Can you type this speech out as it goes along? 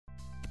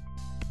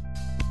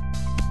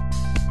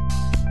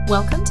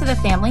Welcome to the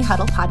Family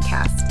Huddle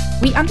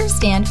podcast. We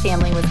understand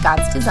family was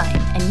God's design,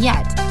 and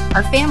yet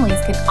our families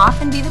can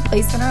often be the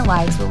place in our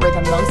lives where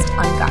we're the most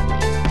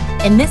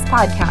ungodly. In this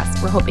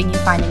podcast, we're hoping you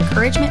find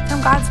encouragement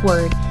from God's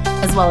Word,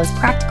 as well as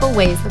practical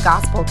ways the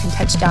gospel can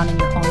touch down in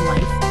your own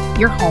life,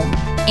 your home,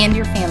 and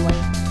your family.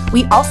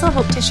 We also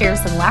hope to share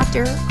some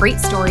laughter, great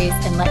stories,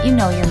 and let you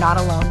know you're not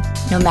alone,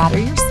 no matter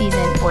your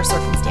season or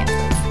circumstances.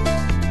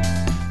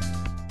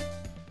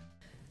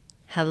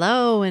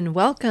 Hello and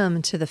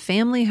welcome to the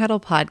Family Huddle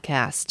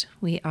podcast.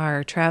 We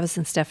are Travis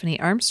and Stephanie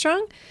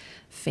Armstrong,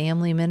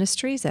 Family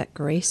Ministries at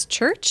Grace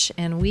Church,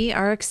 and we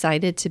are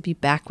excited to be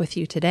back with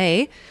you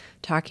today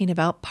talking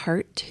about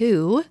part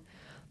 2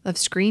 of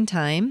screen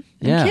time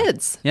and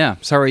kids. Yeah,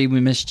 sorry we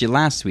missed you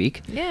last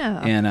week.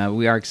 Yeah. And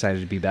we are excited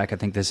to be back. I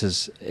think this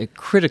is a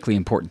critically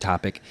important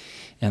topic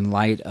in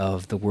light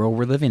of the world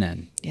we're living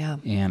in. Yeah.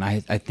 And I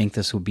think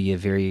this will be a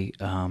very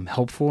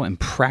helpful and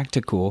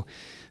practical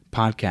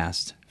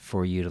podcast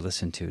for you to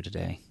listen to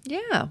today.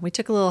 Yeah, we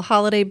took a little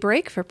holiday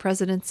break for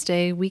President's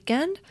Day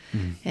weekend,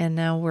 and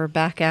now we're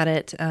back at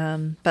it.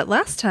 But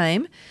last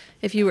time,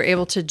 if you were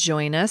able to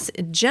join us,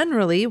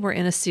 generally we're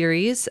in a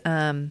series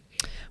where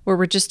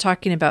we're just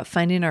talking about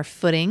finding our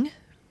footing,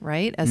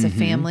 right, as a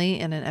family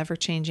in an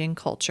ever-changing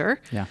culture.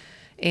 Yeah.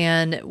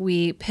 And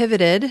we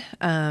pivoted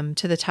to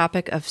the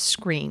topic of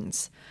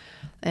screens.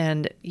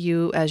 And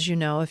you, as you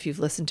know, if you've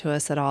listened to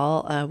us at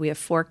all, we have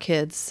 4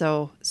 kids,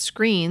 so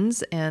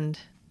screens and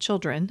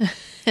children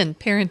and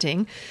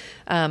parenting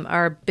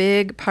are a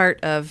big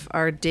part of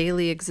our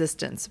daily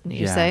existence, wouldn't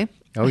you say?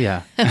 Oh,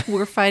 yeah.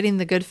 We're fighting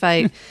the good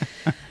fight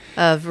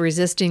of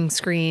resisting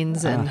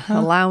screens and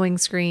allowing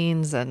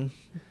screens and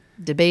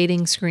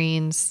debating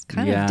screens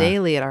kind of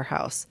daily at our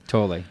house.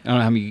 Totally. I don't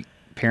know how many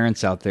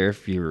parents out there,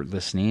 if you're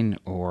listening,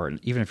 or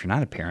even if you're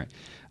not a parent,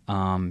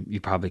 you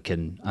probably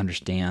can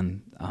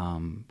understand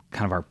kind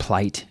of our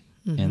plight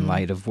in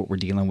light of what we're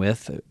dealing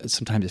with.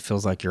 Sometimes it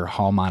feels like you're a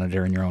hall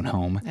monitor in your own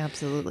home.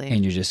 Absolutely.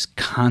 And you're just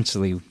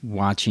constantly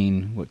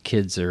watching what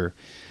kids are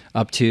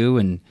up to,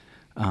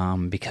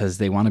 and because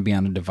they want to be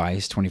on a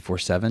device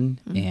 24/7.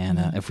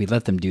 And if we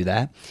let them do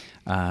that,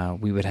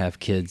 we would have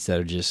kids that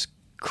are just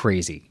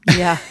crazy.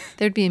 Yeah,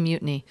 there'd be a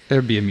mutiny.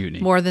 There'd be a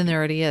mutiny. More than there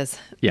already is.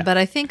 Yeah. But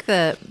I think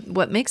that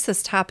what makes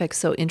this topic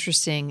so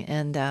interesting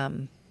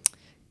and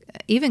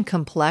even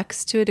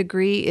complex to a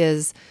degree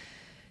is,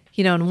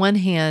 on one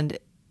hand,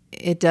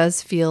 it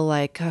does feel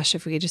like, gosh,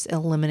 if we could just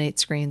eliminate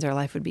screens, our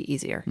life would be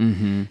easier.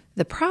 Mm-hmm.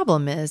 The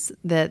problem is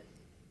that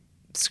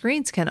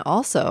screens can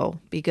also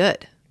be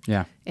good.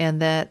 Yeah.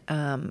 And that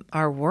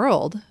our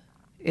world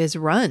is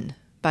run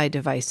by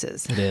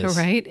devices, It is.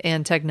 right?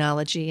 And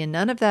technology, and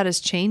none of that is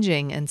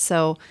changing. And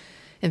so,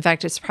 in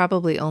fact, it's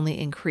probably only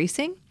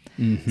increasing.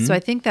 Mm-hmm. So I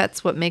think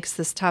that's what makes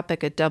this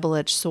topic a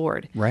double-edged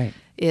sword. Right.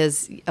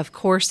 Is, of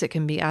course, it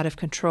can be out of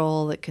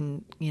control. It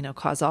can,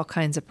 cause all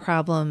kinds of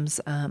problems.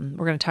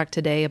 We're going to talk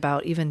today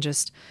about even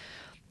just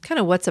kind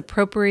of what's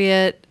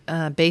appropriate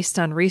based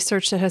on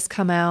research that has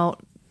come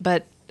out.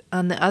 But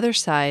on the other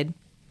side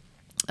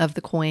of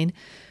the coin,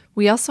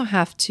 we also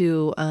have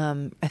to,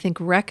 I think,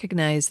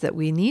 recognize that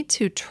we need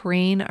to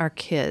train our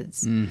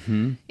kids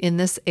in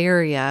this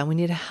area. We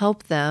need to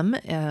help them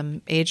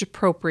age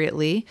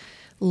appropriately,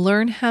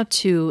 learn how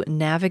to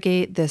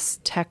navigate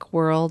this tech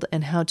world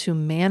and how to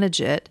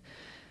manage it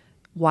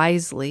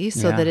wisely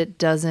so that it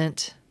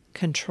doesn't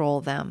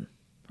control them,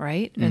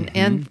 right?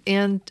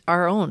 And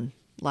our own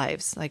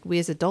lives. Like, we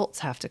as adults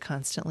have to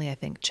constantly, I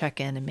think,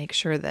 check in and make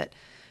sure that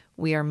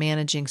we are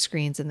managing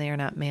screens and they are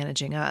not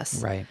managing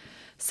us. Right.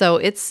 So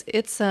it's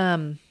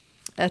a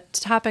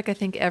topic I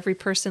think every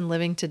person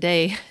living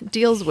today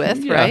deals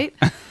with, right?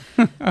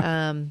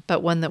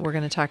 But one that we're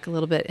going to talk a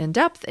little bit in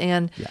depth.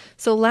 And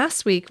so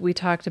last week we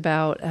talked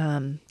about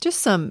just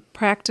some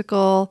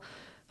practical,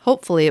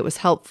 hopefully it was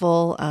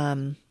helpful,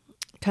 kind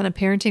of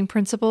parenting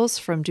principles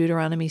from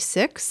Deuteronomy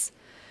 6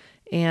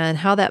 and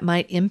how that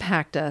might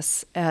impact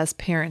us as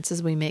parents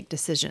as we make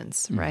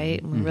decisions,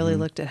 right? And we really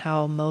looked at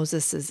how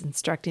Moses is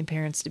instructing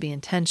parents to be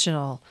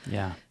intentional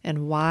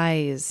and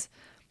wise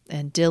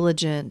and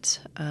diligent,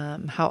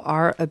 how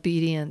our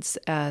obedience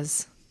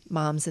as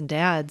moms and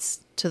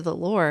dads to the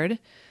Lord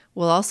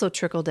will also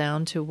trickle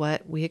down to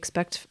what we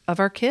expect of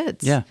our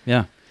kids. Yeah.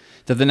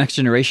 That the next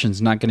generation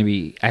is not going to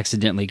be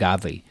accidentally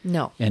godly.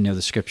 No. And know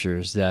the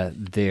scriptures,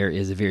 that there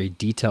is a very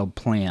detailed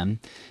plan.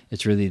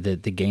 It's really the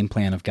game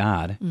plan of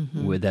God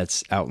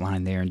that's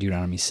outlined there in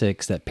Deuteronomy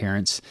 6, that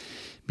parents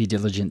be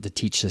diligent to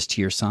teach this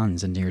to your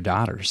sons and to your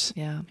daughters.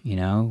 Yeah.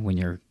 When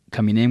you're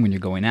coming in, when you're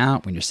going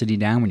out, when you're sitting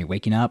down, when you're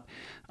waking up,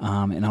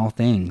 in all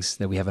things,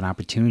 that we have an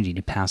opportunity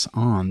to pass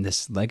on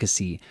this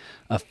legacy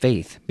of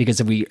faith. Because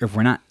if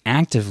we're not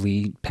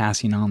actively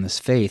passing on this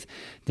faith,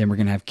 then we're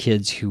going to have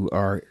kids who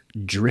are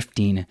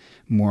drifting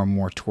more and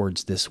more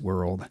towards this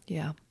world.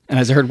 Yeah. And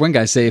as I heard one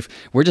guy say, if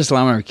we're just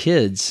allowing our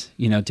kids,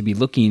 to be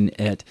looking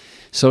at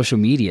social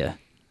media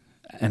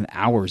and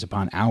hours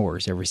upon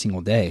hours every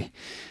single day,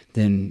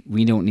 then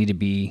we don't need to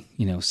be,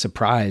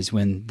 surprised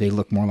when they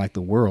look more like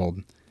the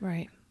world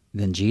Right.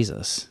 than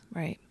Jesus.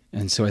 Right.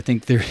 And so I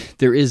think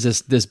there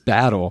is this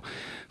battle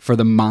for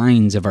the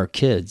minds of our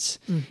kids.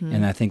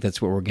 And I think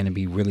that's what we're going to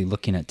be really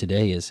looking at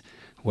today is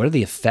what are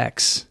the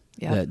effects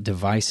that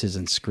devices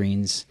and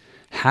screens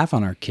have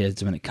on our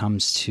kids when it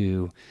comes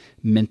to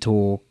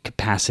mental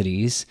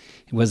capacities.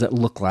 What does that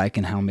look like,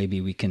 and how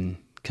maybe we can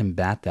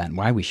combat that, and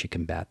why we should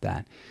combat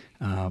that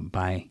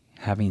by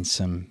having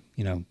some,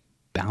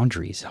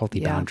 boundaries, healthy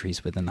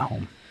boundaries within the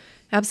home.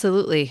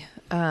 Absolutely.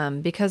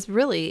 Because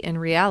really, in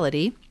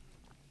reality,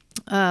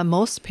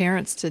 most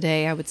parents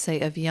today, I would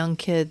say, of young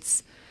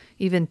kids,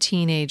 even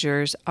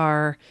teenagers,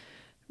 are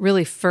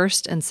really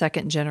first and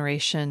second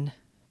generation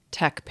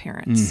tech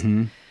parents.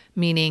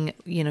 Meaning,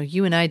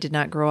 you and I did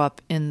not grow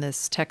up in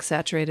this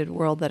tech-saturated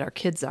world that our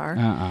kids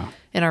are.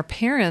 And our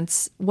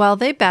parents, while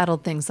they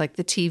battled things like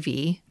the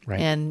TV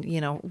and,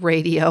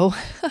 radio,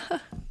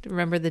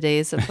 remember the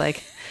days of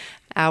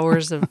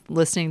hours of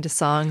listening to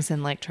songs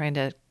and trying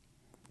to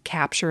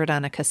capture it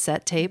on a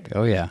cassette tape?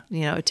 Oh, yeah.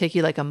 It would take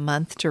you a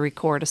month to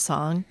record a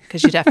song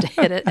because you'd have to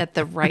hit it at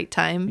the right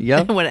time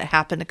when it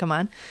happened to come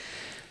on.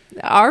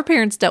 Our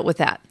parents dealt with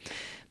that.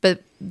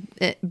 But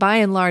by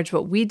and large,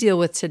 what we deal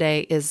with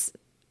today is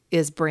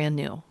brand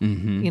new.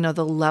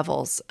 The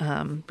levels.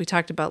 We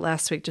talked about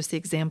last week just the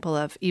example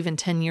of even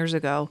 10 years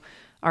ago,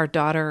 our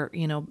daughter,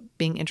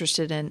 being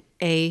interested in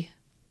a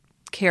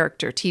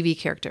character, TV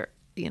character,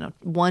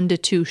 1 to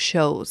 2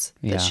 shows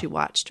that she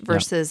watched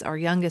versus our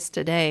youngest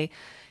today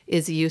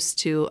is used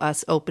to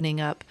us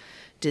opening up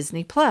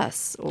Disney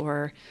Plus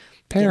or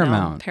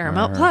Paramount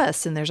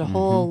Plus, and there's a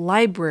whole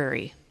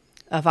library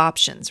of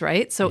options,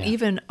 right? So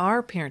even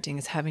our parenting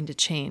is having to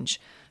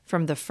change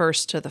from the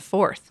first to the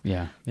fourth.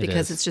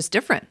 Because it's just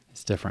different.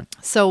 It's different.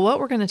 So what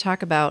we're going to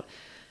talk about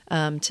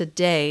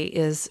today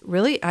is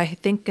really, I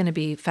think, going to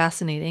be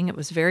fascinating. It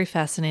was very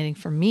fascinating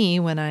for me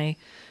when I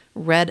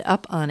read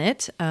up on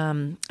it.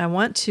 I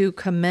want to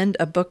commend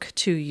a book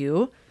to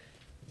you.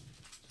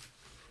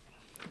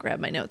 Grab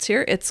my notes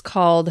here. It's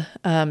called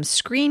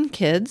Screen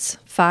Kids: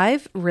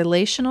 5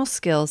 Relational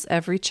Skills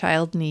Every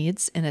Child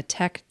Needs in a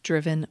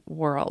Tech-Driven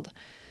World.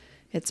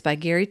 It's by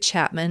Gary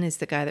Chapman. He's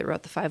the guy that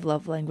wrote the 5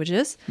 Love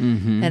Languages,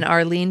 and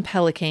Arlene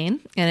Pellicane.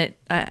 And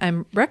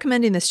I'm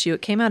recommending this to you.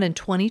 It came out in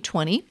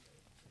 2020.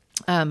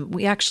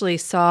 We actually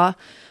saw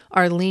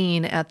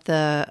Arlene at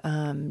the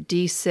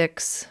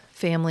D6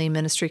 Family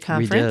Ministry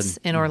Conference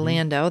in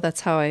Orlando.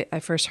 That's how I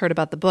first heard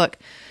about the book.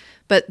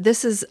 But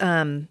this is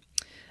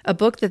a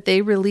book that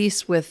they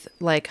release with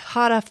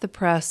hot off the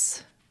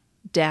press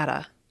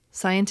data,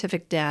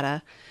 scientific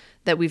data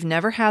that we've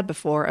never had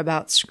before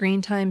about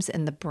screen times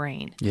in the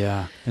brain.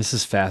 Yeah, this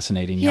is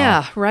fascinating.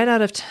 Yeah, right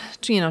out of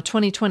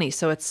 2020.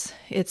 So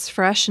it's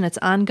fresh and it's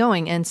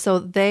ongoing. And so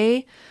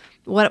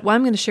what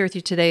I'm going to share with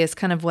you today is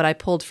kind of what I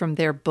pulled from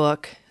their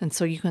book. And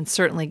so you can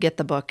certainly get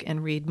the book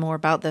and read more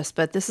about this.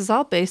 But this is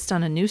all based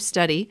on a new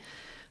study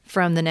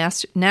from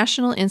the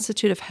National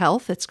Institute of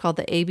Health. It's called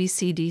the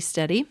ABCD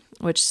study,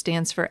 which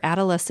stands for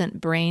Adolescent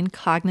Brain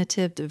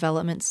Cognitive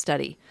Development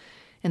Study.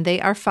 And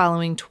they are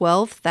following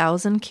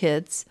 12,000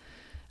 kids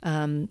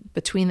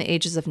between the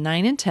ages of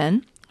 9 and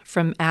 10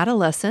 from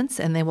adolescence,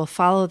 and they will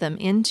follow them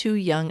into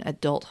young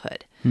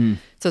adulthood.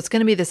 So it's going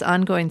to be this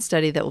ongoing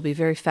study that will be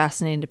very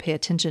fascinating to pay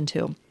attention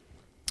to.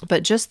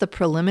 But just the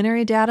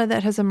preliminary data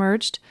that has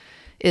emerged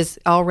is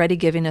already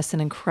giving us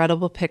an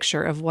incredible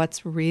picture of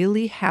what's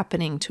really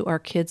happening to our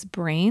kids'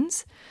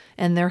 brains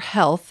and their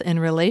health in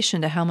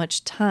relation to how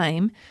much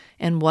time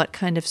and what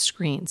kind of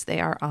screens they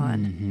are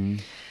on.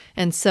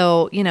 And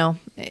so,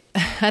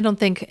 I don't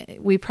think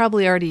we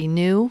probably already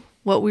knew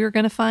what we were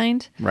going to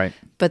find. Right.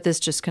 But this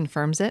just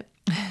confirms it.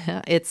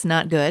 It's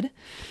not good.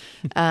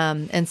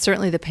 And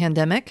certainly the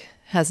pandemic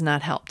has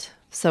not helped.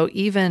 So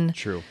even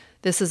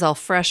this is all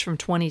fresh from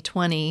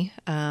 2020,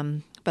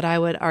 but I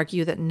would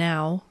argue that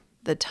now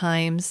the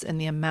times and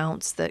the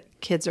amounts that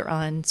kids are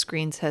on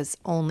screens has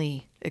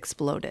only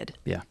exploded.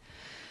 Yeah.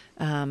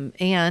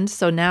 And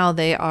so now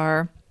they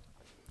are,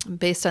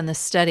 based on this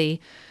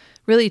study,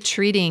 really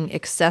treating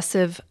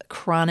excessive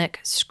chronic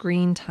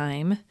screen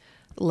time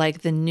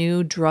like the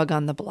new drug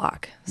on the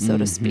block, so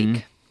to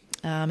speak.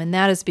 And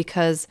that is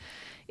because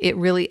it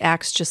really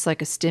acts just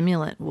like a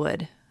stimulant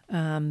would,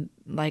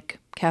 like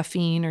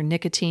caffeine or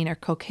nicotine or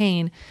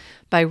cocaine,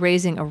 by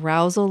raising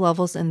arousal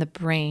levels in the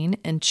brain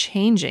and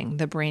changing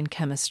the brain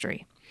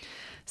chemistry.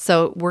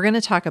 So we're going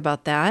to talk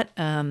about that.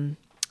 I'm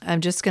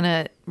just going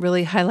to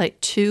really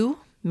highlight 2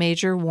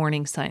 major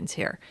warning signs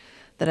here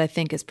that I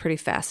think is pretty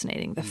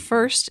fascinating. The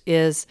first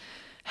is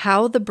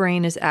how the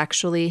brain is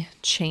actually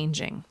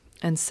changing.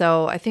 And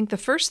so I think the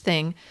first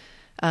thing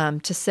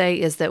to say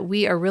is that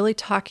we are really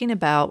talking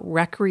about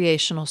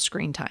recreational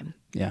screen time.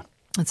 Yeah.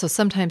 And so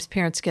sometimes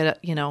parents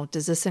get,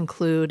 does this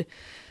include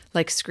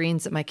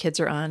screens that my kids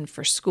are on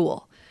for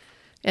school?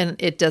 And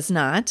it does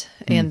not.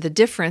 And the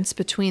difference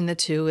between the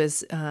two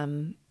is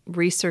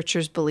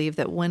researchers believe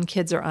that when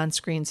kids are on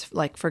screens,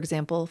 for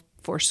example,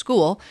 for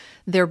school,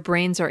 their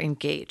brains are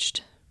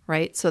engaged,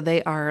 right? So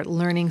they are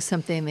learning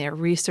something, they are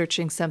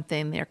researching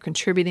something, they are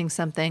contributing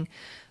something,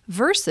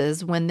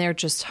 versus when they're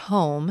just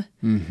home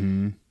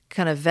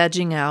kind of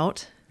vegging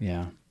out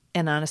Yeah.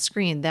 and on a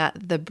screen,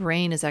 that the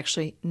brain is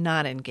actually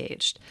not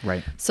engaged.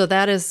 Right. So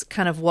that is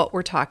kind of what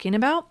we're talking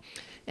about.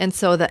 And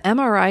so the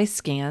MRI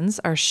scans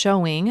are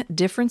showing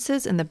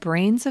differences in the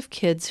brains of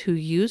kids who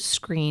use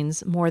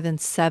screens more than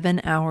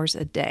 7 hours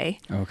a day.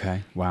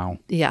 Okay. Wow.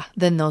 Yeah,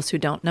 than those who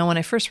don't. Now, when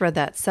I first read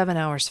that, 7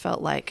 hours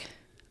felt like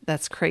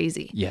that's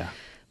crazy. Yeah.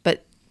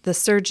 But the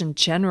Surgeon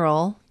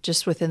General,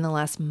 just within the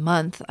last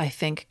month, I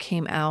think,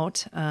 came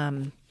out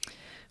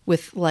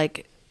with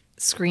like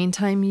screen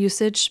time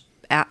usage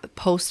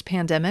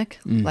post-pandemic,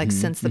 like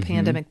since the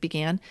pandemic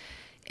began.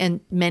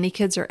 And many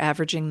kids are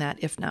averaging that,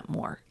 if not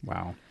more.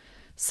 Wow.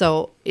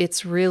 So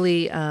it's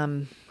really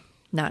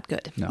not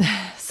good. No.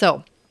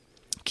 So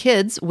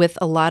kids with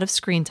a lot of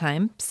screen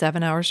time,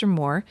 7 hours or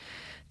more,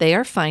 they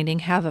are finding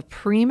have a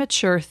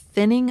premature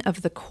thinning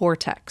of the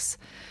cortex.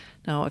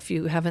 Now, if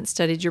you haven't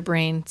studied your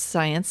brain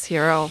science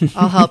here, I'll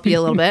help you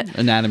a little bit.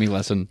 Anatomy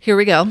lesson. Here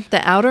we go.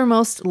 The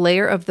outermost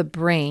layer of the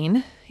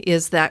brain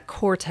is that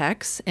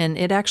cortex, and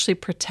it actually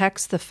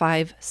protects the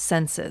 5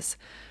 senses.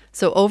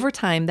 So over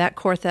time, that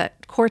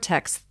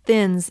cortex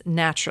thins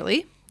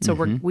naturally. So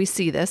we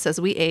see this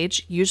as we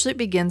age. Usually it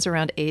begins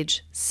around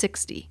age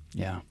 60.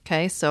 Yeah.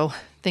 Okay, so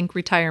think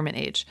retirement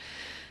age.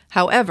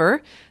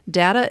 However,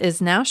 data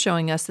is now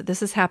showing us that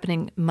this is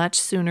happening much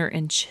sooner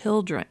in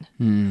children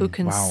who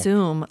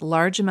consume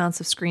large amounts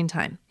of screen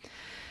time.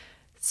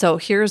 So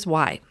here's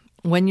why.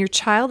 When your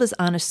child is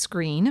on a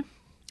screen,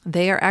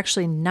 they are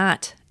actually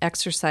not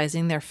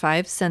exercising their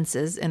 5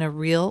 senses in a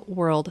real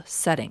world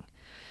setting.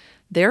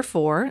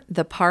 Therefore,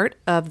 the part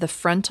of the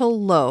frontal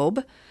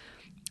lobe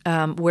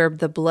where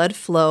the blood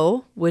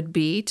flow would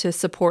be to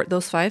support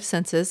those 5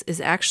 senses is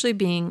actually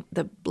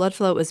the blood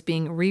flow is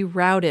being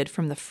rerouted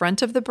from the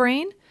front of the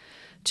brain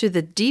to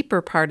the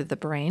deeper part of the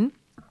brain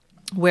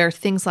where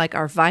things like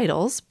our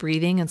vitals,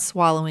 breathing and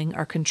swallowing,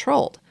 are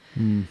controlled.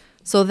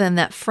 So then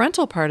that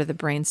frontal part of the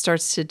brain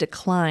starts to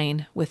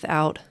decline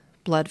without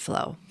blood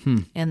flow.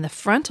 And the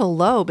frontal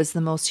lobe is the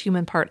most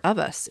human part of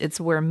us. It's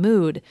where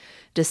mood,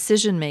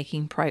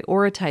 decision-making,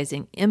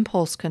 prioritizing,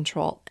 impulse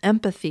control,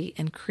 empathy,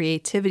 and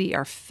creativity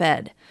are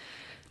fed.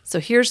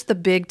 So here's the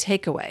big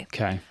takeaway.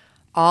 Okay.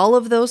 All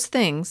of those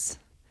things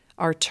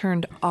are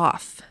turned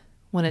off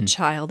when a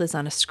child is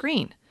on a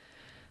screen.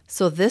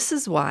 So this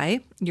is why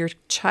your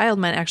child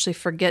might actually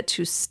forget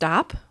to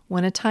stop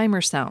when a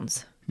timer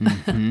sounds.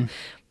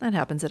 That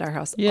happens at our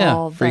house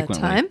all the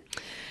frequently. time.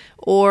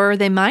 Or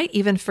they might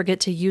even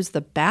forget to use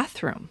the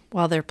bathroom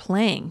while they're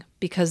playing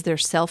because their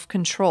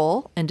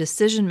self-control and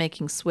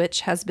decision-making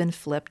switch has been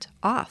flipped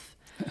off.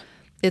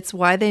 It's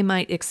why they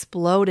might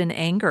explode in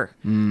anger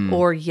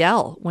or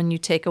yell when you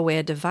take away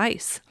a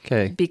device.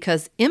 Okay.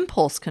 Because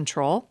impulse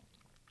control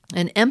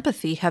and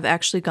empathy have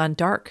actually gone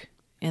dark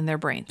in their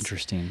brains.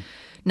 Interesting.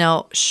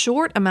 Now,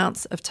 short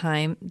amounts of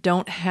time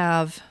don't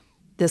have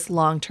this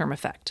long-term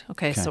effect.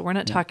 Okay, so we're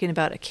not talking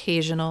about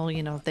occasional,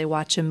 they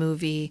watch a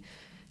movie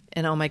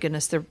and oh my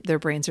goodness, their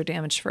brains are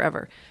damaged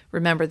forever.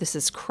 Remember, this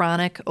is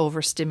chronic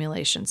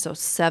overstimulation. So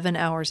 7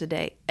 hours a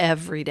day,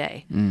 every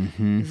day.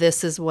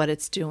 This is what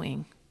it's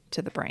doing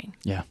to the brain.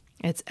 Yeah.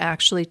 It's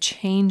actually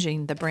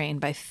changing the brain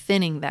by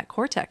thinning that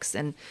cortex.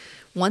 And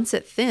once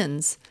it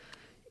thins,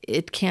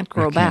 it can't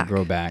grow back. Can't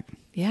grow back.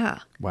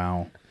 Yeah.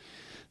 Wow.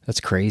 That's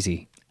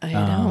crazy. I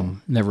know.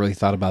 Never really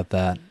thought about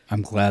that.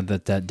 I'm glad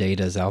that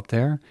data is out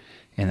there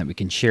and that we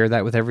can share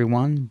that with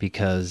everyone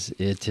because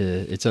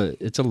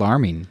it's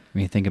alarming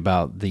when you think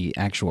about the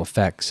actual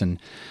effects. And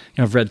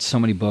I've read so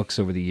many books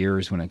over the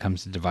years when it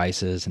comes to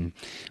devices, and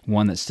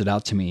one that stood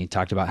out to me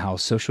talked about how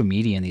social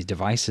media and these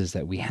devices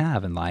that we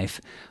have in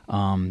life,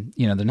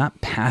 they're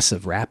not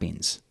passive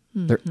wrappings.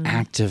 They're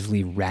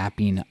actively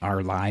wrapping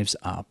our lives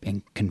up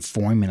and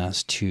conforming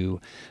us to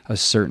a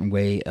certain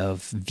way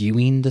of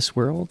viewing this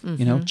world,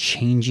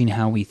 changing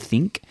how we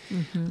think.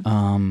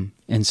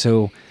 And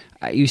so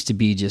I used to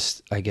be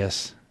just, I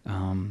guess,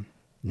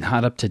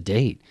 not up to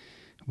date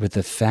with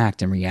the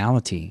fact and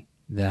reality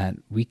that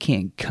we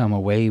can't come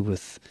away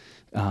with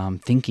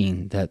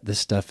thinking that this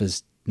stuff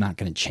is not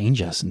going to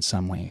change us in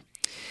some way.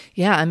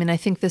 Yeah, I mean, I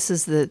think this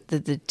is the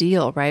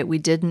deal, right? We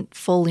didn't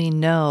fully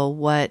know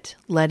what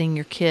letting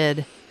your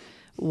kid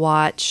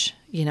watch,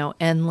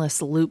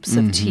 endless loops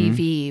of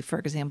TV, for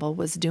example,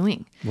 was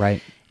doing.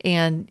 Right.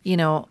 And,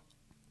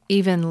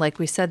 even like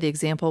we said, the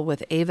example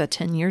with Ava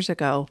 10 years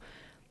ago,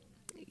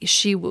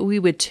 we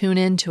would tune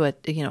into a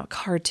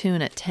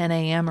cartoon at 10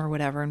 a.m. or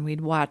whatever, and we'd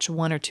watch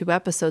 1 or 2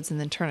 episodes and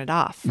then turn it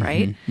off,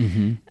 right?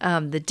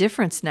 The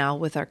difference now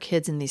with our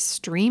kids in these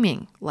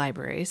streaming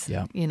libraries,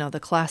 the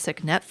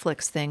classic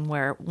Netflix thing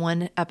where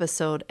one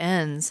episode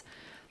ends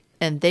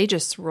and they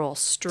just roll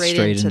straight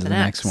into the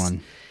next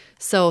one.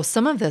 So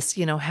some of this,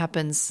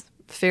 happens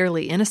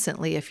fairly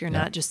innocently if you're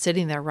not just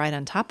sitting there right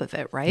on top of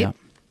it, right? Yeah.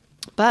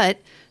 But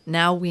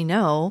now we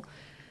know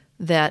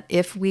that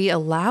if we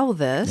allow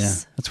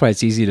this... That's why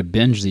it's easy to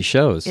binge these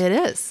shows. It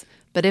is.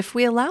 But if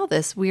we allow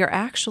this, we are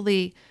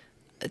actually...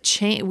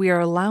 we are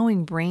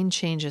allowing brain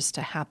changes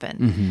to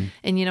happen.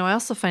 And, I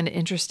also find it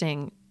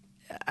interesting.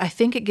 I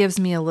think it gives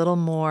me a little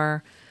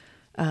more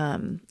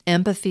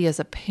empathy as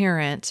a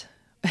parent,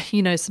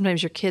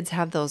 sometimes your kids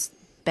have those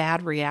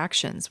bad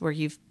reactions where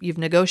you've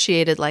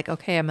negotiated like,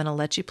 okay, I'm going to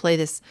let you play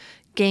this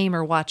game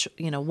or watch,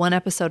 one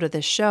episode of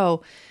this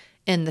show,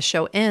 and the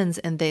show ends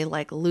and they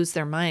like lose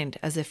their mind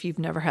as if you've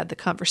never had the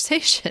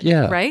conversation.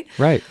 Yeah. Right.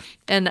 Right.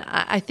 And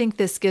I think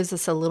this gives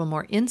us a little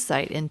more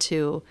insight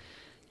into,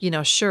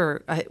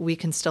 sure, we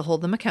can still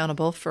hold them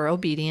accountable for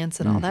obedience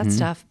and all that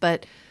stuff,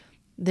 but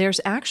there are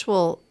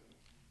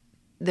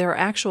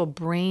actual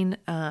brain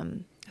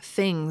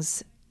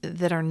things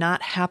that are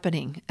not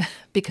happening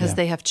because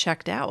they have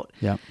checked out.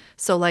 Yeah.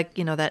 So like,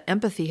 that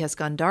empathy has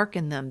gone dark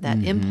in them,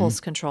 that impulse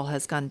control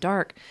has gone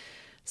dark.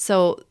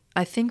 So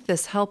I think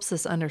this helps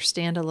us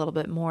understand a little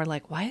bit more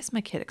like, why is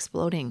my kid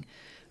exploding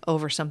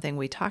over something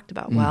we talked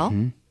about?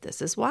 Well,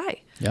 this is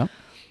why. Yeah.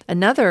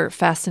 Another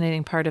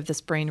fascinating part of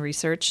this brain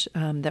research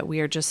that we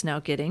are just now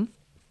getting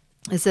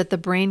is that the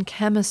brain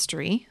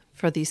chemistry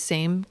for these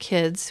same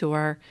kids who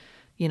are,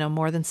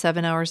 more than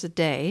 7 hours a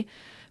day,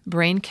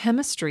 brain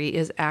chemistry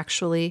is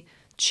actually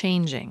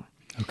changing.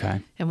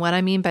 Okay. And what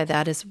I mean by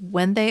that is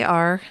when they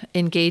are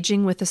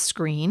engaging with a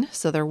screen,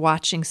 so they're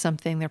watching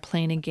something, they're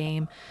playing a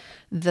game,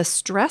 the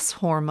stress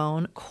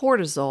hormone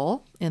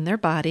cortisol in their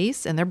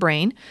bodies, in their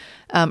brain,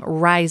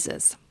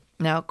 rises.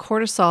 Now,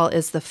 cortisol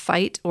is the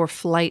fight or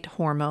flight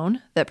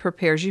hormone that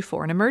prepares you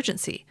for an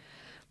emergency.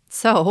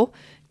 So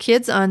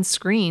kids on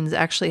screens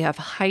actually have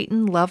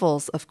heightened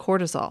levels of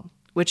cortisol,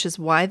 which is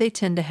why they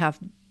tend to have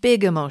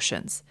big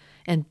emotions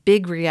and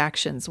big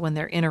reactions when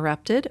they're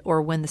interrupted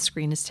or when the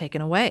screen is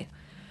taken away.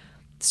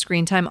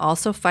 Screen time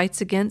also fights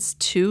against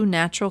two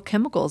natural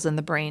chemicals in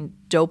the brain,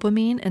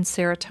 dopamine and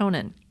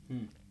serotonin.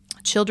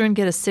 Children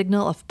get a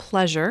signal of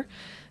pleasure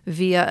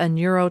via a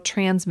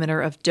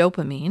neurotransmitter of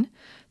dopamine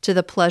to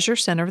the pleasure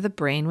center of the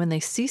brain when they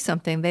see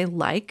something they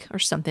like or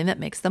something that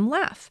makes them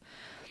laugh.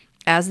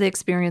 As they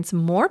experience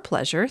more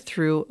pleasure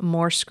through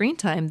more screen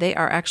time, they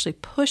are actually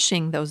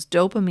pushing those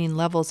dopamine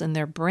levels in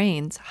their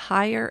brains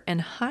higher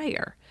and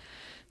higher.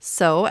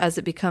 So as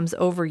it becomes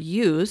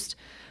overused,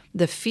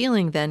 the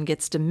feeling then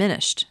gets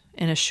diminished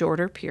in a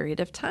shorter period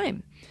of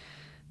time.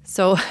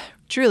 So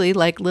truly,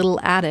 like little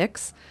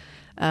addicts,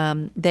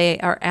 they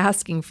are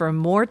asking for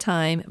more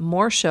time,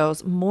 more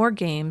shows, more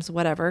games,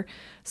 whatever,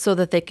 so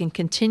that they can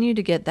continue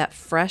to get that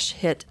fresh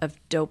hit of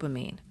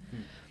dopamine.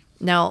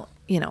 Now,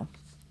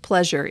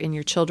 pleasure in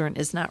your children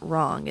is not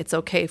wrong. It's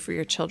okay for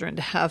your children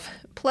to have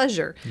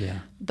pleasure. Yeah.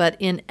 But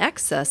in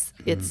excess,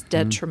 it's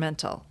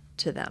detrimental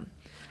to them.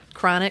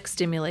 Chronic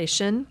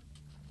stimulation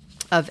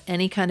of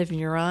any kind of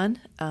neuron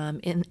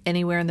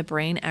anywhere in the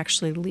brain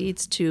actually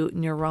leads to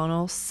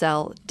neuronal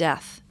cell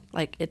death.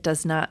 Like it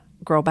does not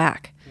grow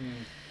back.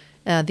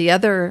 The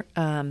other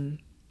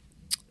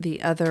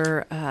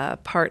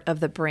part of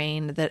the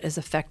brain that is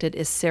affected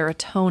is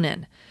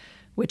serotonin,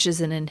 which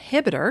is an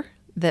inhibitor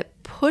that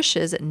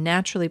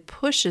naturally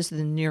pushes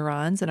the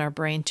neurons in our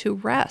brain to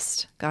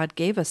rest. God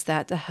gave us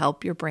that to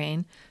help your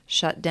brain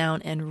shut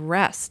down and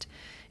rest.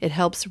 It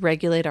helps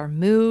regulate our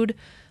mood,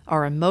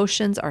 our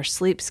emotions, our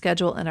sleep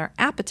schedule, and our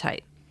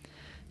appetite.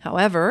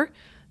 However,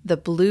 the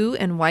blue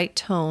and white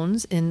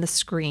tones in the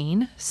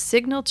screen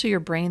signal to your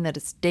brain that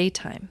it's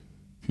daytime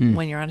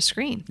when you're on a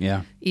screen,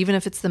 even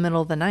if it's the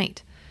middle of the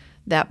night.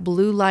 That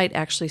blue light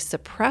actually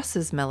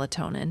suppresses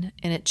melatonin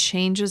and it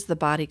changes the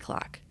body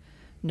clock,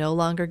 no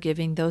longer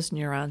giving those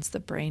neurons the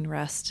brain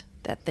rest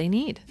that they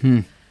need.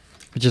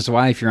 Which is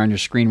why if you're on your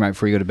screen right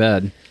before you go to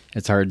bed,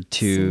 it's hard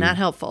to... It's not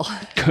helpful.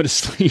 Go to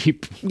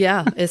sleep.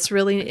 Yeah, it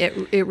really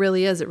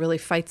is. It really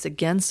fights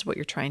against what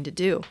you're trying to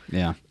do.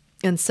 Yeah.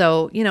 And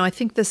so, I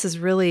think this is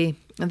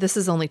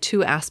only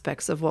two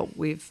aspects of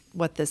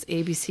what this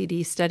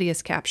ABCD study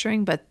is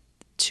capturing, but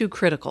two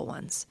critical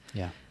ones.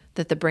 Yeah.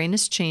 That the brain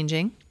is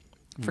changing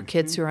for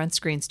kids who are on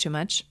screens too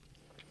much,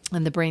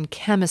 and the brain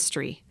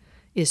chemistry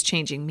is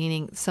changing,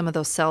 meaning some of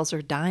those cells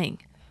are dying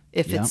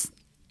if it's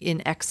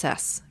in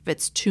excess, if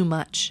it's too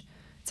much.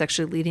 It's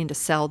actually leading to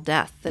cell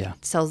death,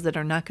 cells that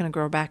are not going to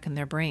grow back in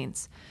their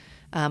brains,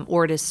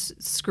 or it is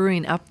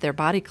screwing up their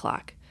body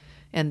clock,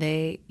 and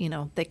they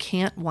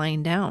can't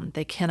wind down,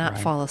 they cannot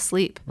fall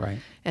asleep. Right.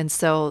 And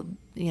so,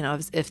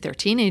 if they're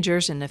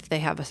teenagers and if they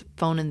have a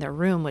phone in their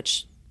room,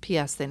 which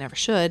P.S. they never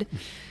should,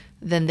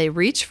 then they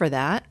reach for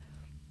that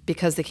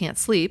because they can't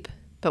sleep.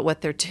 But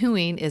what they're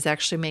doing is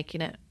actually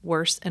making it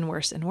worse and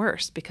worse and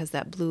worse because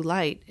that blue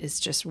light is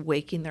just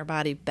waking their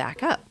body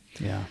back up.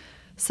 Yeah.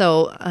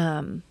 So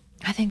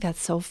I think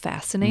that's so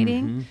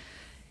fascinating.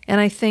 And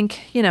I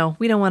think, we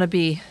don't want to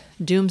be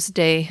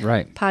doomsday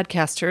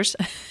podcasters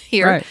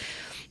here. Right.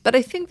 But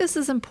I think this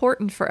is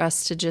important for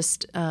us to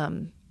just,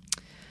 to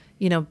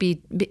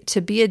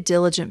be a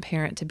diligent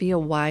parent, to be a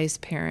wise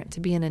parent, to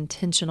be an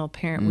intentional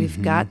parent.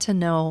 We've got to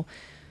know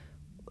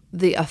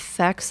the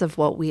effects of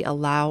what we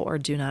allow or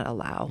do not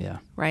allow,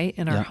 right,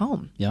 in our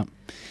home. Yeah.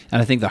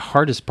 And I think the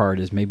hardest part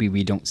is maybe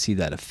we don't see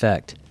that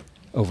effect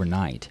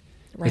overnight.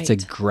 Right. It's a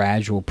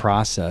gradual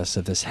process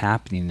of this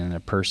happening in a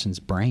person's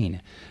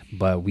brain.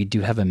 But we do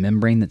have a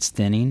membrane that's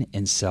thinning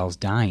and cells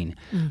dying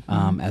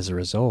as a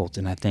result.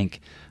 And I think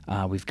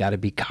we've got to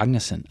be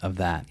cognizant of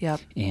that Yep.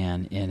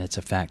 and its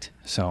effect.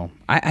 So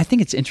I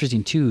think it's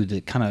interesting too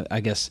to kind of, I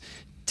guess,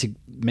 to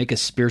make a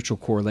spiritual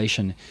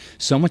correlation.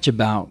 So much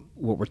about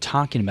what we're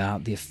talking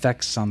about, the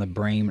effects on the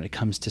brain when it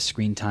comes to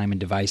screen time and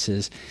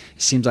devices,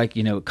 it seems like,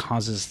 it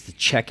causes the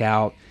check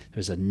out.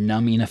 There's a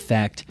numbing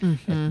effect.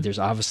 Mm-hmm. There's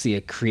obviously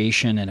a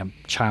creation in a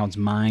child's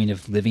mind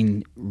of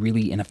living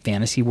really in a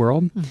fantasy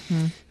world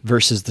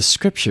versus the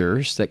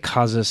scriptures that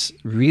cause us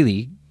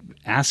really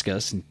ask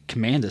us and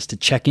command us to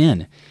check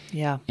in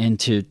Yeah. and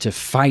to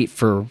fight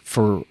for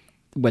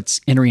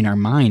what's entering our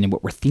mind and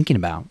what we're thinking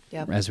about.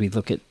 Yep. As we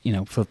look at,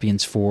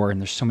 Philippians 4,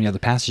 and there's so many other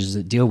passages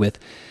that deal with,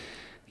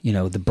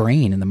 the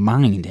brain and the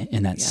mind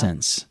in that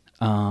sense.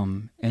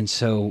 And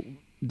so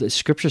the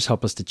scriptures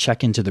help us to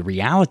check into the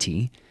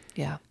reality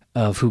Yeah.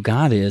 of who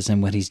God is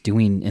and what he's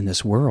doing in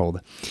this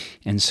world.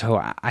 And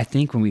so I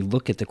think when we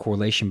look at the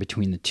correlation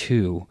between the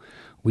two,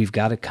 we've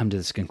got to come to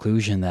this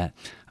conclusion that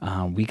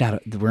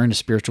we're in a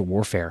spiritual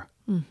warfare.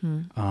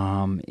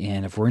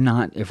 And if we're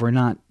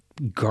not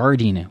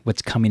guarding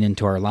what's coming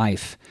into our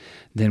life,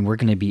 then we're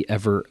going to be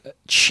ever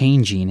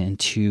changing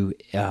into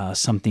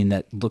something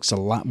that looks a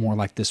lot more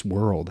like this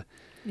world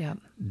Yeah.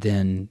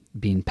 than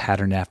being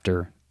patterned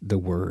after the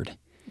Word.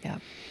 Yeah.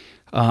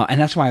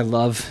 And that's why I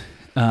love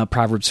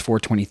Proverbs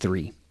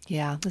 4:23.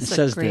 Yeah. It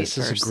says this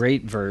is a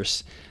great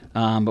verse.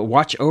 But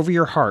watch over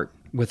your heart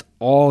with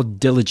all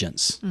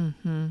diligence,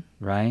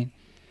 right?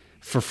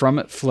 For from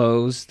it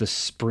flows the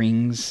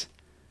springs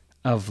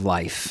of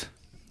life.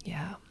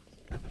 Yeah.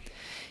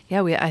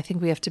 Yeah, I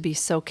think we have to be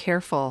so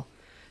careful,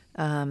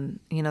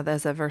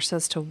 as that verse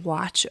says, to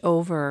watch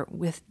over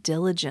with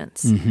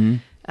diligence.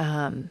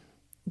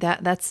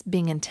 That's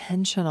being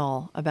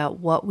intentional about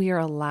what we are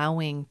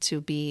allowing to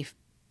be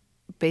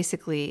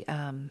basically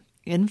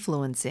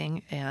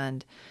influencing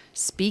and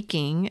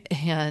speaking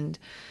and,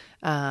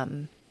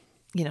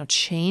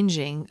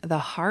 changing the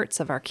hearts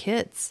of our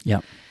kids.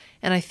 Yep.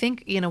 And I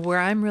think, where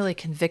I'm really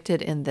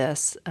convicted in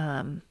this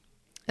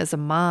as a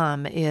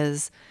mom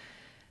is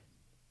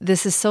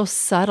this is so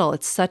subtle.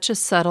 It's such a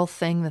subtle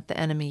thing that the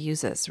enemy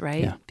uses,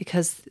 right? Yeah.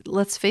 Because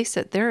let's face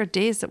it, there are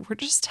days that we're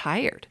just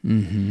tired.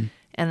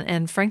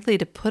 And frankly,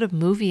 to put a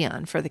movie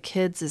on for the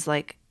kids is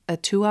like a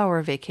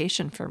 2-hour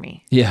vacation for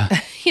me. Yeah.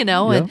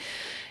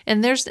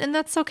 And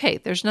that's okay.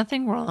 There's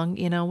nothing wrong,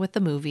 with the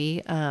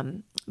movie.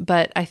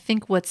 But I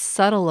think what's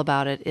subtle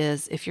about it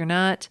is if you're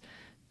not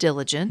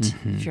diligent,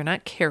 if you're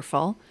not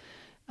careful,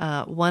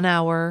 1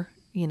 hour,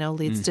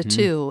 leads to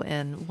 2,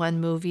 and one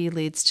movie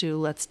leads to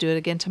let's do it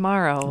again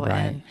tomorrow.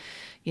 Right.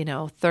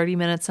 And, 30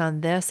 minutes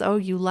on this. Oh,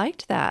 you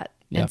liked that.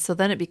 Yep. And so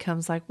then it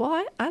becomes like,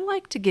 well, I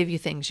like to give you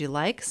things you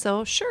like.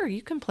 So sure,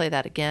 you can play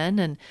that again.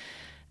 And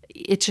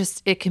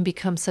it can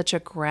become such a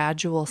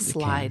gradual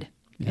slide.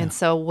 Yeah. And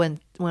so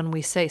when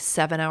we say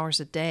 7 hours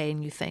a day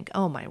and you think,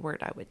 oh my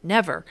word, I would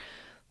never.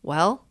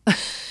 Well,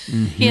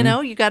 sometimes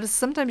you got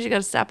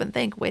to stop and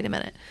think, wait a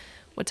minute,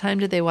 what time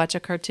did they watch a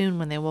cartoon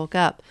when they woke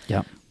up?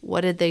 Yep.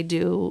 What did they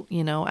do,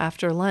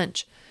 after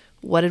lunch?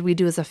 What did we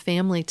do as a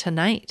family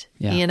tonight?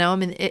 Yeah.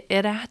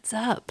 It adds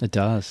up. It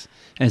does.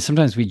 And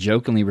sometimes we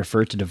jokingly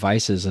refer to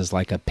devices as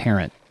like a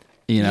parent,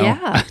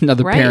 Yeah,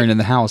 another right. parent in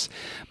the house,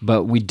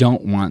 but we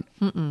don't want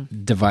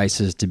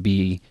devices to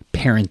be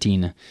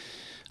parenting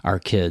our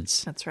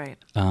kids. That's right.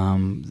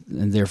 And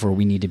therefore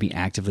we need to be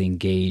actively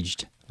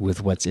engaged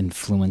with what's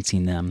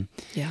influencing them.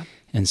 Yeah.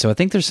 And so I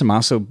think there's some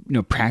also,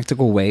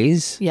 practical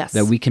ways Yes.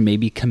 that we can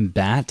maybe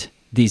combat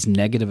these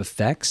negative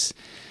effects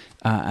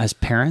as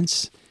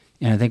parents.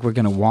 And I think we're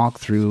going to walk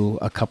through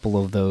a couple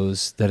of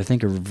those that I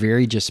think are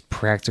very just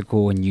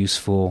practical and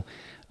useful,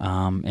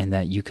 and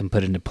that you can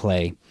put into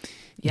play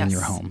in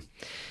your home.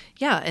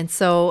 Yeah. And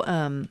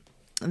so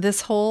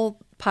this whole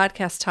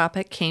podcast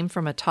topic came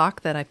from a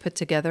talk that I put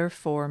together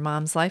for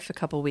Mom's Life a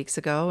couple weeks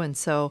ago. And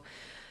so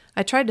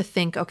I tried to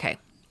think, okay,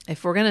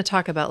 if we're going to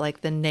talk about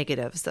like the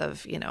negatives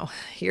of,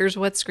 here's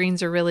what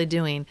screens are really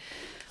doing,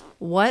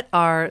 what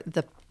are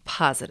the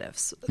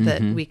positives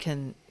that we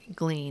can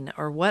glean,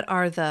 or what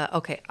are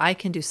I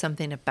can do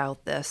something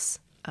about this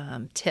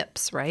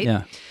tips, right?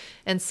 Yeah.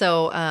 And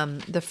so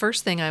the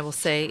first thing I will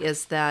say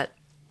is that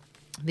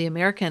the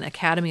American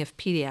Academy of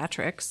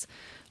Pediatrics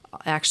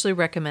actually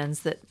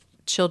recommends that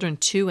children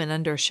 2 and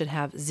under should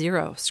have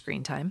 0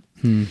 screen time.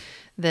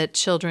 That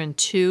children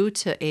 2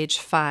 to age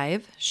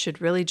 5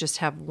 should really just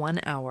have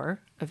 1 hour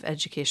of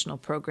educational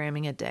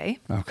programming a day.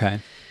 Okay.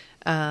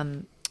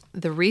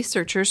 The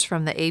researchers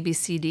from the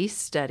ABCD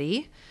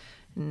study,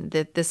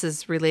 that this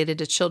is related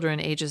to children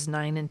ages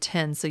 9 and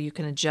 10, so you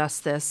can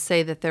adjust this,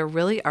 say that there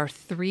really are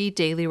 3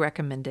 daily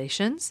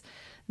recommendations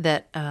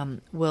that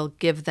will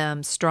give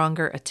them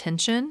stronger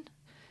attention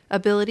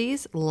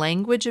abilities,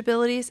 language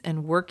abilities,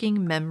 and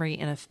working memory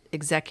and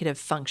executive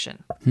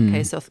function.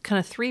 Okay, so kind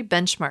of 3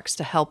 benchmarks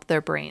to help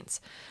their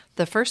brains.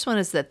 The first one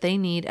is that they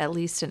need at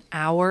least an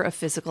hour of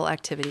physical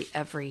activity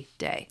every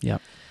day.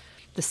 Yep.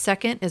 The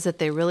second is that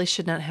they really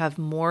should not have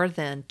more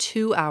than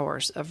 2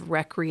 hours of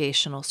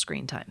recreational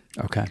screen time.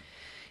 Okay.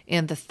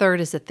 And the third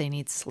is that they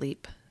need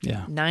sleep.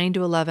 Yeah. 9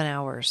 to 11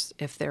 hours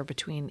if they're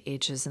between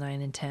ages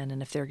 9 and 10.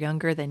 And if they're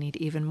younger, they need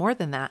even more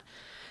than that.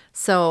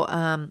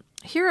 So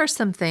here are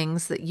some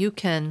things that you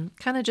can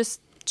kind of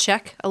just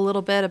check a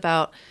little bit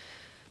about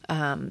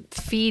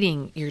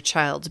feeding your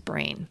child's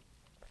brain.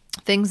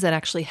 Things that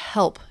actually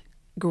help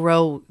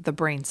grow the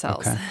brain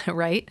cells,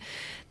 right?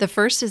 The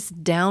first is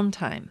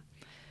downtime.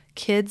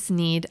 Kids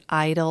need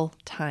idle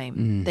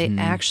time. They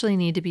actually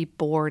need to be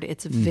bored.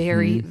 It's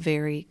very,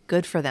 very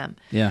good for them.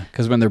 Yeah,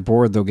 because when they're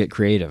bored, they'll get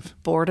creative.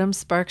 Boredom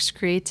sparks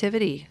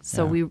creativity.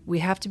 So we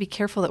have to be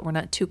careful that we're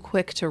not too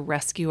quick to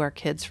rescue our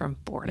kids from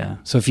boredom. Yeah.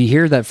 So if you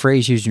hear that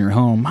phrase used in your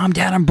home, Mom,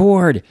 Dad, I'm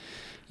bored.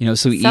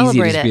 So easy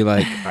to just be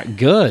like,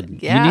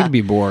 good. You need to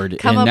be bored.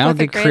 Come and up now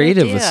with a get great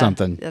creative idea. with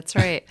something. That's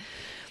right.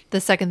 The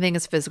second thing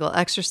is physical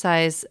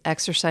exercise.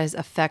 Exercise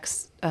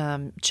affects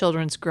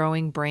children's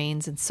growing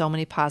brains in so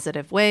many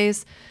positive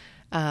ways.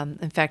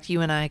 In fact, you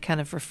and I kind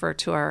of refer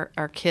to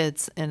our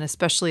kids, and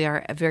especially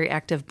our very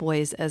active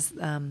boys, as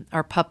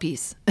our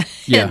puppies.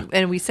 Yeah.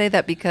 and we say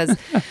that because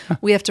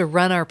we have to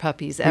run our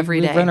puppies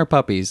every day. We run our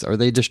puppies, or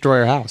they destroy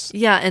our house.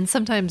 Yeah, and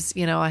sometimes,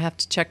 I have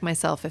to check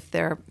myself if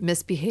they're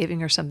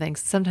misbehaving or something.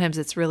 Sometimes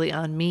it's really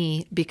on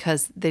me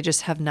because they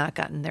just have not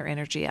gotten their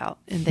energy out,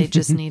 and they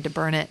just need to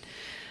burn it.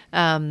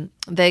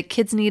 The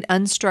kids need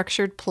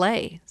unstructured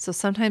play. So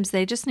sometimes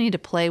they just need to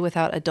play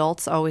without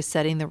adults always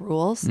setting the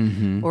rules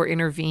or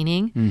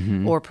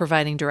intervening or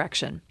providing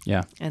direction.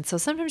 Yeah. And so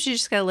sometimes you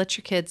just got to let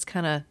your kids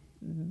kind of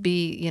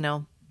be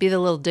the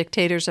little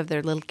dictators of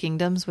their little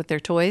kingdoms with their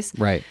toys.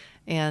 Right.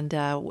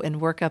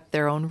 And work up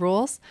their own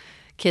rules.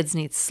 Kids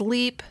need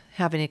sleep,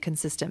 having a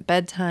consistent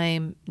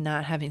bedtime,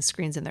 not having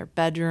screens in their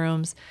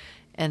bedrooms.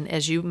 And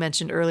as you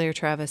mentioned earlier,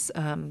 Travis,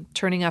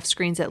 turning off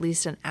screens at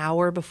least an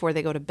hour before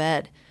they go to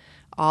bed.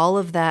 All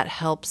of that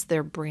helps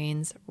their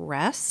brains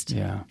rest.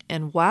 Yeah.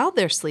 And while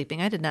they're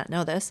sleeping, I did not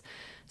know this,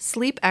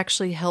 sleep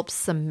actually helps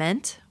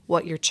cement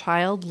what your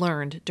child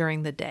learned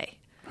during the day.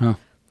 Huh.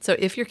 So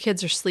if your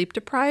kids are sleep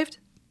deprived,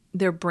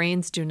 their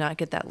brains do not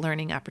get that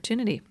learning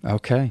opportunity.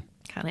 Okay.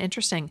 Kind of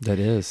interesting. That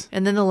is.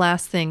 And then the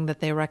last thing that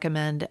they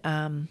recommend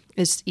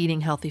is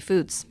eating healthy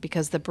foods,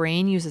 because the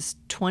brain uses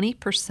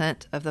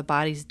 20% of the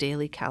body's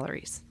daily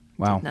calories.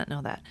 Wow. Did not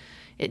know that.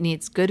 It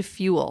needs good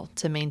fuel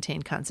to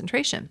maintain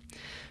concentration.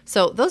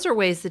 So those are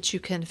ways that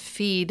you can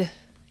feed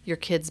your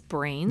kids'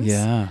 brains.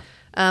 Yeah.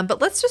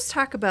 But let's just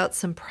talk about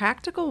some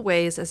practical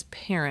ways as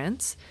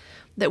parents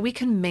that we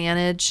can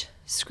manage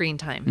screen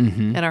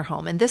time in our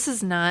home. And this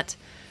is not,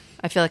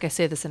 I feel like I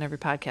say this in every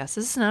podcast,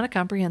 this is not a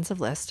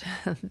comprehensive list.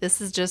 This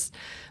is just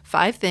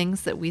 5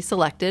 things that we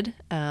selected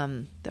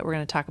that we're going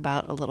to talk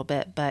about a little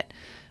bit, but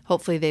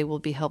hopefully they will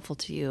be helpful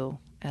to you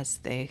as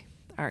they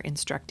are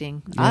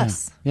instructing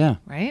us. Yeah.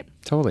 Right?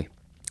 Totally.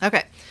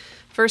 Okay.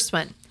 First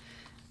one.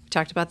 We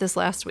talked about this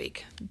last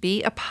week.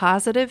 Be a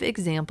positive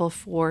example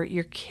for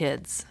your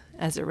kids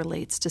as it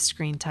relates to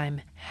screen time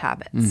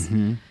habits.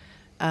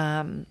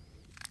 I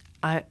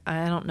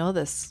don't know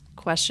this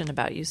question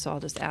about you, so I'll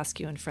just ask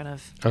you in front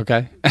of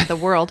Okay. the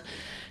world.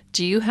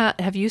 Do you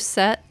have you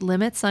set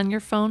limits on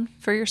your phone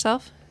for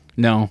yourself?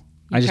 No.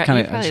 I just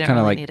kind probably of don't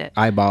really like need it.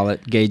 eyeball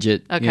it, gauge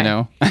it,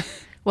 Okay.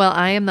 Well,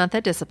 I am not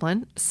that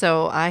disciplined,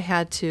 so I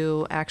had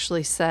to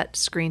actually set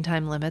screen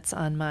time limits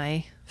on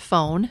my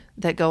phone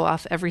that go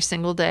off every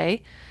single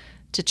day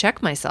to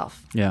check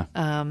myself. Yeah.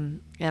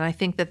 And I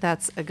think that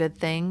that's a good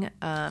thing.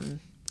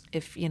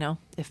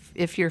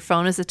 If your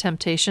phone is a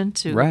temptation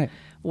to Right.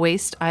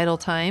 waste idle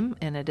time,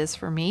 and it is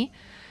for me,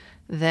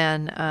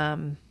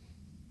 then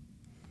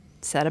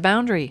set a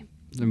boundary.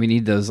 We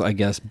need those, I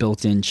guess,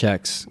 built-in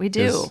checks. We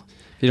do. 'Cause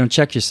if you don't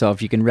check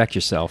yourself, you can wreck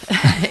yourself.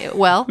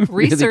 Well,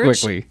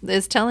 research quickly.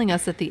 is telling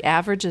us that the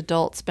average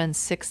adult spends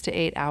 6 to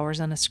 8 hours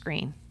on a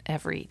screen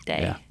every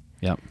day. Yeah.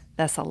 Yep.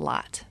 That's a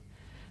lot.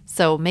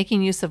 So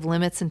making use of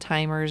limits and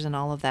timers and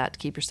all of that to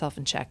keep yourself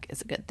in check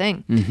is a good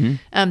thing.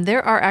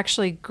 There are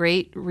actually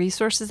great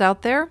resources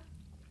out there.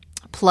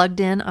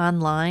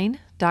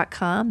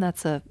 Pluggedinonline.com.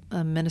 That's a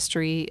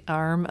ministry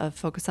arm of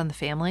Focus on the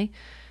Family.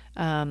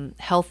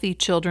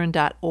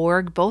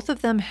 Healthychildren.org. Both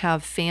of them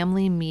have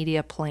family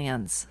media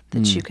plans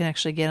that you can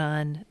actually get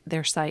on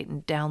their site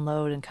and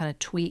download and kind of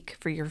tweak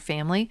for your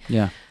family.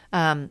 Yeah.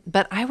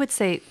 But I would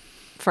say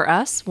for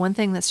us, one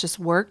thing that's just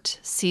worked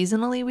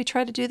seasonally, we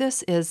try to do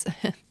this, is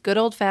good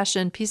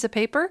old-fashioned piece of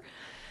paper,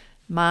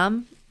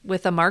 mom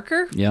with a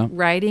marker,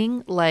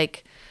 writing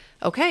like,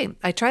 okay,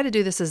 I try to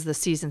do this as the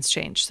seasons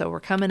change. So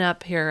we're coming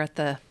up here at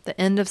the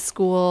end of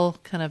school,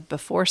 kind of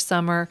before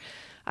summer.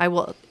 I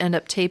will end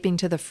up taping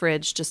to the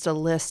fridge just a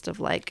list of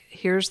like,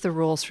 here's the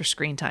rules for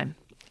screen time.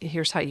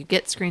 Here's how you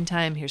get screen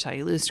time. Here's how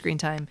you lose screen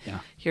time. Yeah.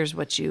 Here's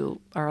what you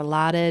are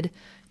allotted,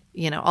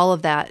 all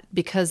of that,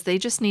 because they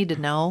just need to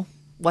know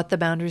what the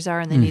boundaries are,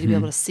 and they need to be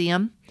able to see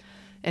them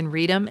and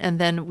read them. And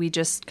then we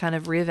just kind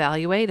of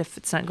reevaluate. If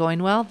it's not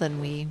going well,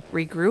 then we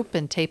regroup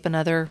and tape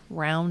another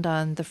round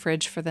on the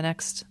fridge for the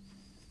next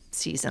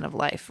season of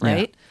life,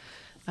 right?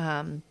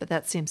 Yeah. But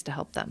that seems to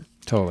help them.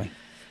 Totally.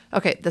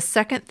 Okay, the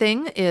second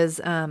thing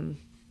is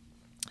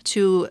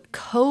to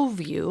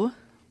co-view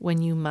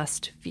when you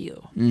must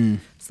view.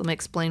 So let me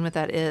explain what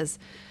that is.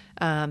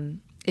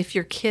 If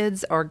your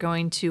kids are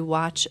going to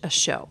watch a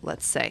show,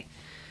 let's say,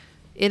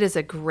 it is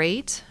a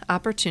great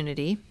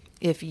opportunity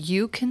if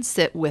you can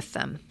sit with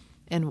them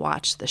and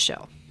watch the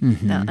show.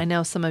 Now, I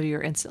know some of you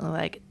are instantly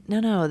like,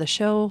 no,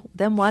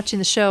 them watching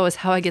the show is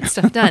how I get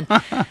stuff done.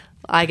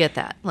 I get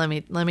that. Let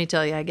me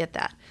tell you, I get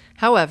that.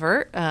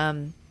 However,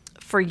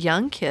 for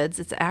young kids,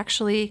 it's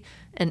actually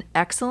an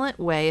excellent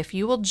way if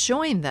you will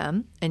join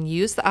them and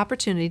use the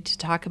opportunity to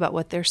talk about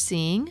what they're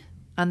seeing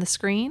on the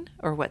screen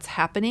or what's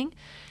happening.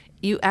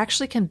 You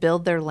actually can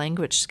build their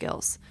language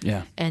skills.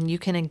 Yeah. And you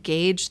can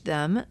engage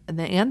them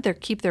and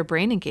keep their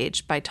brain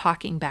engaged by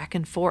talking back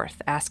and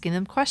forth, asking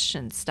them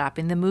questions,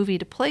 stopping the movie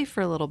to play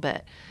for a little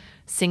bit,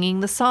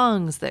 singing the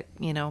songs that,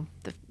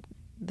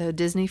 the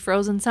Disney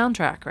Frozen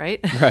soundtrack, right?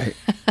 Right.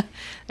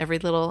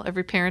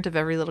 Every parent of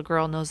every little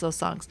girl knows those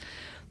songs.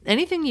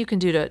 Anything you can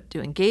do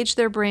to engage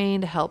their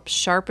brain, to help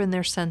sharpen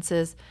their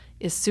senses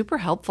is super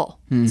helpful.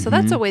 So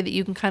that's a way that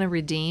you can kind of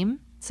redeem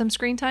some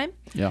screen time.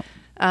 Yeah.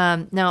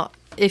 Now,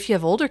 if you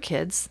have older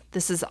kids,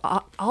 this is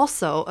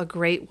also a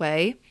great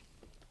way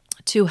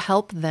to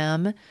help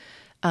them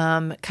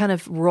kind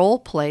of role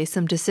play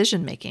some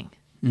decision making,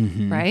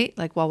 right?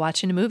 Like while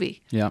watching a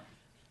movie. Yeah.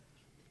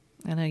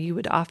 I know you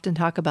would often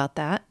talk about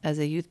that as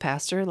a youth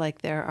pastor.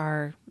 Like there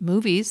are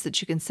movies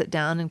that you can sit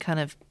down and kind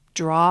of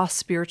draw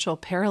spiritual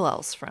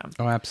parallels from.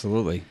 Oh,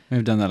 absolutely.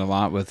 We've done that a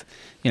lot with,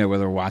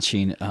 whether we're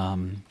watching,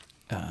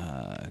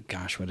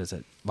 what is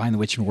it? Lion, the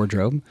Witch, and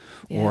Wardrobe,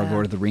 or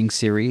Lord of the Rings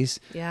series.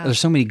 Yeah. There's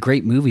so many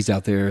great movies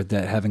out there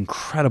that have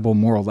incredible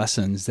moral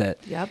lessons that,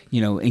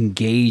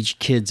 engage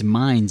kids'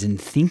 minds in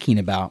thinking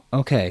about,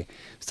 okay,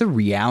 it's the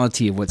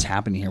reality of what's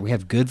happening here. We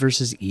have good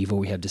versus evil.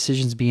 We have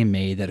decisions being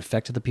made that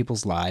affect other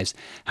people's lives.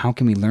 How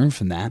can we learn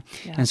from that?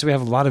 Yeah. And so we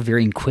have a lot of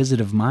very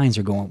inquisitive minds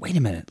are going, wait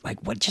a minute,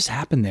 like what just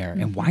happened there?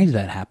 And why did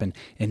that happen?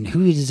 And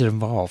who does it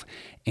involve?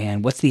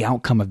 And what's the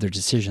outcome of their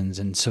decisions?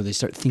 And so they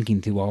start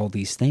thinking through all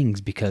these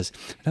things because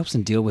it helps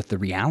them deal with the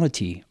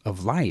reality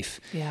of life,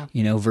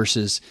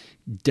 versus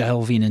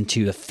delving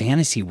into a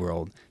fantasy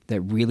world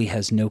that really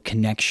has no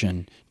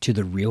connection to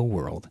the real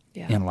world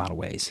in a lot of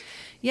ways.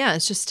 Yeah,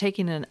 it's just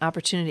taking an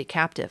opportunity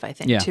captive, I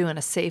think, too, in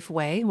a safe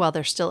way while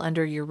they're still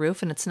under your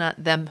roof. And it's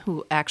not them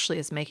who actually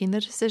is making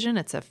the decision.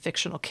 It's a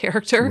fictional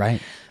character.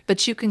 Right.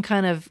 But you can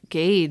kind of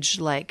gauge,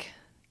 like,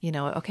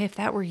 okay, if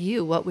that were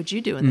you, what would you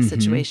do in this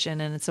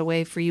situation? And it's a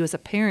way for you as a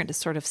parent to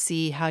sort of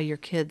see how your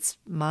kid's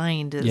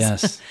mind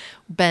is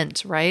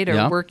bent, right?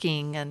 Or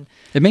working. And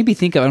it made me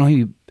think of,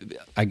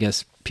 I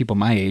guess people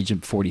my age,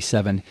 I'm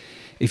 47,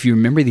 if you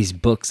remember these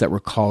books that were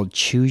called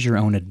Choose Your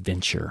Own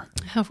Adventure.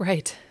 Oh,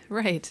 right.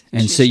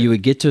 And so you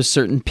would get to a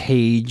certain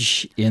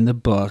page in the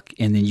book,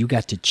 and then you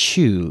got to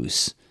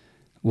choose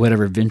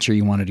whatever adventure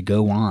you wanted to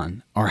go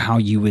on, or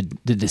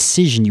the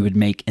decision you would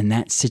make in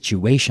that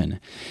situation.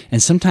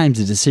 And sometimes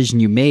the decision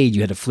you made,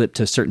 you had to flip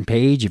to a certain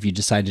page if you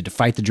decided to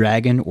fight the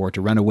dragon or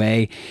to run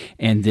away.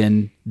 And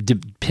then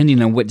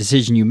depending on what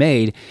decision you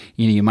made,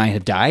 you might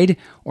have died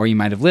or you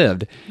might have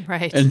lived.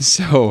 Right. And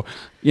so,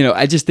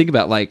 I just think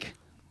about like,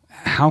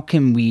 how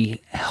can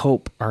we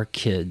help our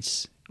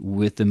kids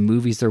with the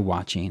movies they're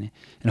watching?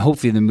 And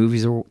hopefully the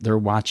movies they're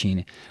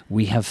watching,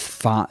 we have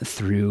thought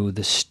through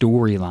the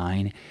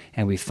storyline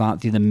and we've thought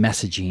through the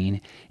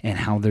messaging and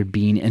how they're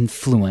being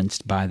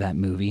influenced by that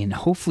movie. And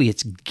hopefully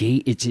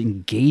it's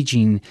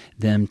engaging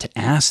them to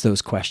ask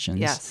those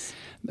questions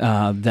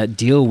that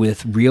deal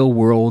with real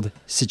world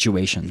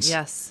situations.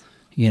 Yes.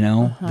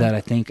 That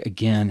I think,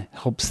 again,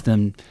 helps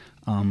them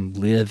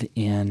live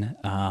in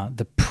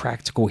the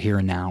practical here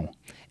and now.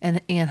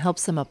 And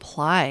helps them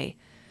apply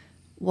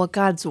what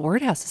God's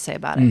Word has to say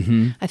about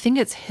it. I think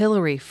it's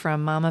Hillary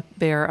from Mama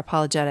Bear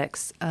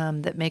Apologetics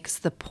that makes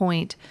the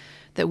point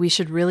that we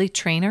should really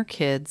train our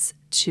kids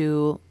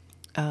to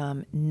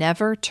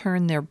never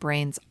turn their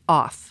brains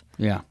off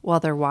while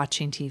they're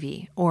watching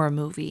TV or a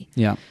movie,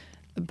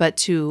 but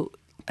to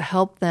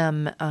help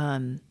them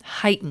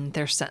heighten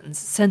their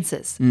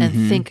senses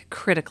and think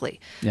critically,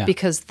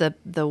 because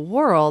the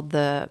world,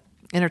 the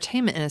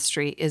entertainment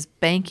industry is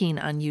banking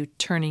on you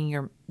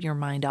turning your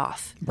mind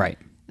off. Right.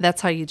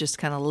 That's how you just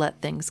kind of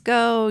let things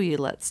go. You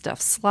let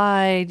stuff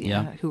slide.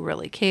 Who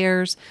really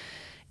cares?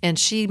 And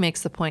she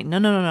makes the point,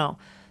 no.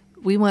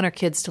 We want our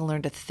kids to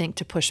learn to think,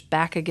 to push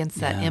back against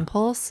that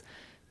impulse,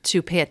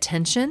 to pay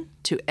attention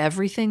to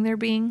everything they're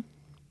being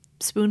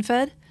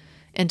spoon-fed,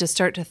 and to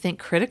start to think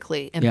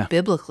critically and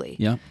biblically.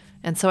 Yeah.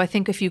 And so I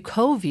think if you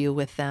co-view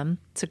with them,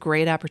 it's a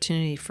great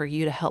opportunity for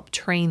you to help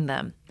train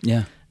them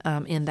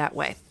in that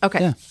way.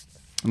 Okay. Yeah.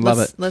 Love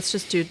it. Let's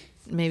just do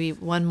maybe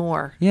one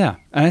more. Yeah.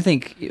 And I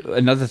think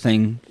another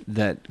thing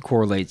that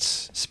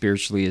correlates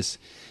spiritually is,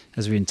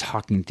 as we've been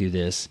talking through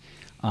this,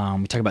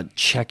 we talk about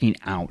checking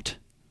out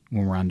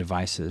when we're on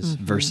devices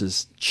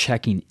versus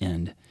checking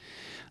in.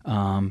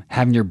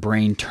 Having your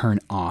brain turn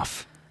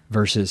off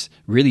versus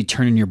really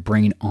turning your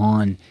brain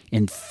on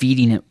and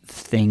feeding it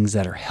things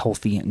that are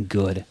healthy and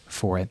good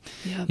for it.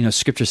 Yep. You know,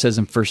 Scripture says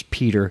in 1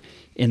 Peter,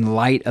 in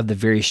light of the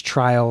various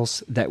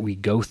trials that we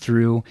go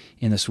through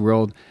in this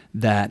world,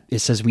 that it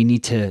says we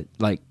need to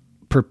like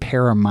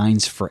prepare our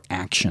minds for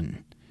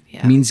action.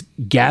 Yeah. It means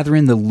gather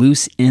in the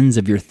loose ends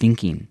of your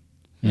thinking.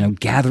 You know,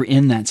 gather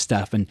in that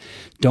stuff and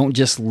don't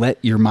just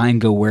let your mind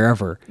go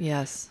wherever.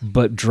 Yes.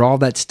 But draw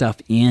that stuff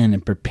in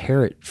and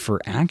prepare it for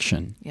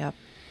action. Yep.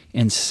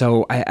 And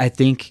so I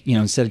think, you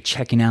know, instead of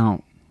checking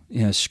out,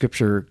 you know,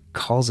 Scripture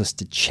calls us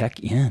to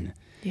check in.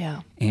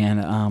 Yeah.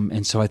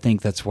 And so I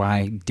think that's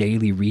why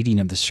daily reading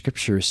of the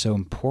Scripture is so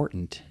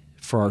important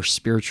for our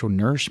spiritual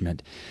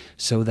nourishment,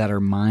 so that our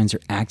minds are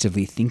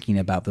actively thinking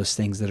about those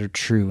things that are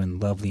true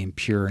and lovely and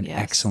pure and Yes.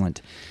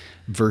 excellent,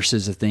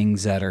 versus the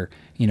things that are,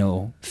 you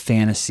know,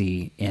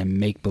 fantasy and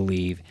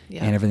make-believe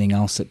Yeah. and everything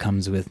else that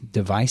comes with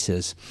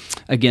devices.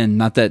 Again,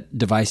 not that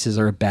devices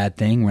are a bad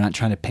thing. We're not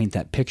trying to paint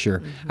that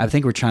picture. I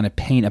think we're trying to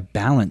paint a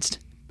balanced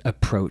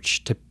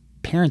approach to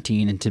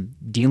parenting and to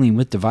dealing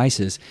with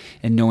devices,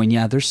 and knowing,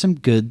 yeah, there's some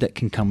good that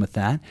can come with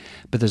that,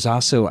 but there's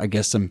also, I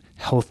guess, some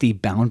healthy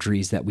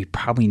boundaries that we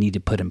probably need to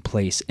put in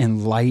place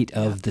in light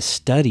of the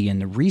study and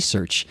the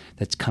research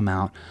that's come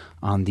out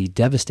on the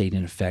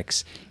devastating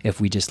effects if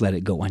we just let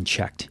it go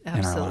unchecked in our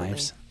Absolutely.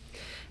 lives.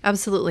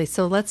 Absolutely.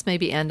 So let's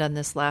maybe end on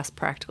this last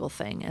practical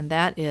thing, and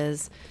that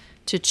is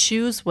to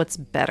choose what's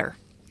better.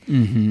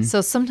 Mm-hmm. So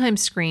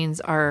sometimes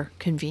screens are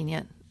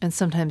convenient and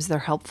sometimes they're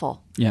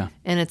helpful. Yeah.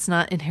 And it's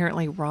not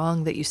inherently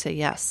wrong that you say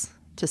yes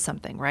to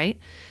something, right?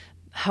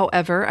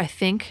 However, I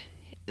think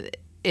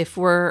if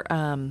we're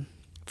going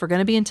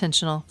to be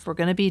intentional, if we're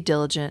going to be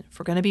diligent, if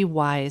we're going to be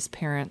wise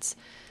parents,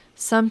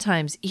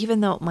 sometimes,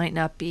 even though it might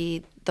not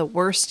be the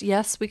worst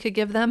yes we could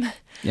give them,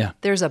 Yeah.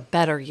 there's a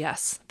better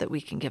yes that we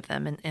can give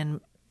them.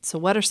 And so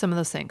what are some of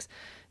those things?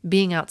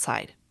 Being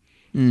outside,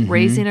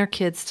 raising our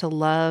kids to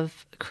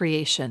love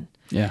creation,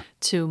 Yeah.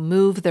 to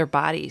move their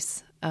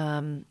bodies.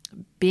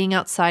 Being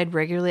outside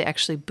regularly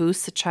actually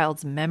boosts a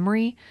child's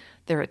memory,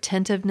 their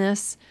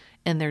attentiveness,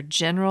 and their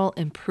general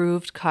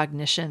improved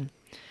cognition.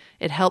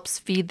 It helps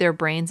feed their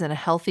brains in a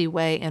healthy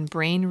way, and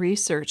brain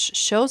research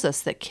shows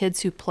us that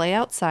kids who play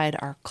outside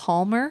are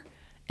calmer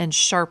and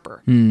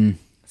sharper.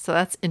 So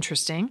that's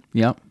interesting.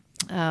 Yep.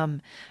 A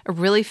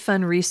really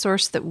fun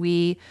resource that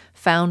we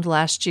found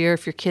last year,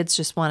 if your kids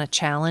just want a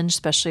challenge,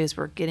 especially as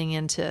we're getting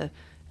into,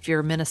 if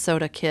you're a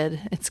Minnesota kid,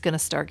 it's going to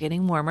start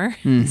getting warmer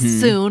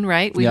soon,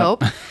 right? We Yep.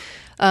 hope.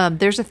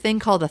 There's a thing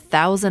called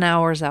 1,000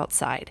 hours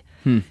outside.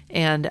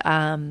 And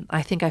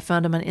I think I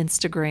found them on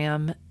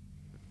Instagram.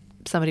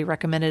 Somebody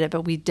recommended it,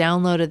 but we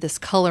downloaded this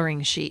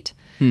coloring sheet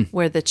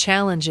where the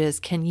challenge is,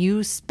 can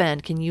you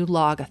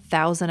log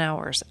 1,000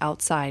 hours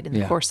outside in the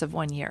Yeah. course of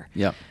 1 year?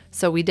 Yep.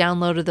 So we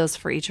downloaded those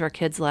for each of our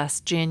kids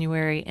last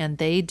January, and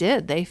they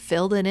did. They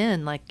filled it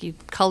in. Like, you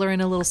color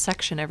in a little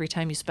section every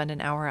time you spend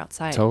an hour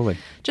outside. Totally.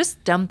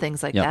 Just dumb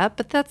things like Yep. that,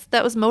 but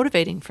that was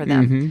motivating for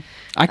them.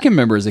 I can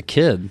remember as a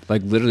kid,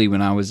 like literally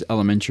when I was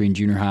elementary and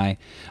junior high,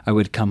 I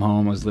would come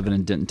home. I was living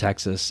in Denton,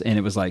 Texas, and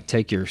it was like,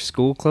 take your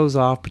school clothes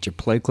off, put your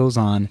play clothes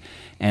on,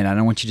 and I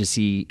don't want to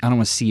see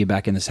you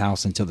back in this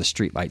house until the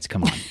street lights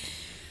come on.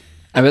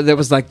 I mean,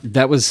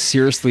 that was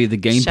seriously the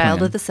game plan.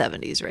 Child of the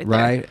 70s right there.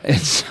 Right? And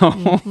so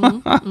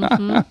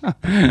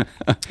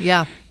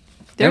Yeah.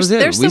 that was it.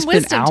 There's We some spent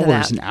wisdom to hours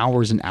that. and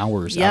hours and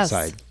hours Yes.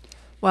 outside.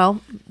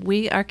 Well,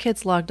 our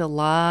kids logged a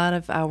lot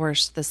of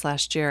hours this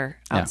last year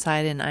Yeah.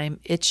 outside, and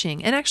I'm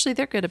itching. And actually,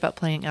 they're good about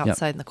playing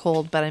outside in the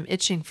cold, but I'm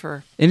itching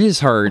for It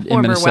is hard in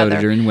warmer Minnesota weather.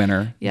 during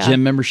winter. Yeah.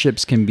 Gym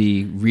memberships can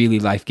be really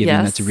life-giving.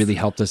 Yes. That's really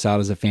helped us out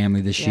as a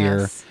family this year.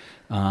 Yes.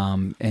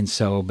 And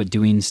so, but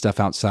doing stuff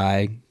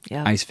outside,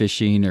 Yeah. ice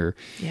fishing or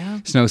Yeah.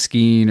 snow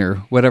skiing or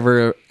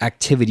whatever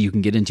activity you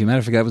can get into. Matter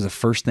of fact, that was the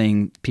first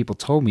thing people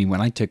told me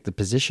when I took the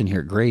position here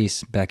at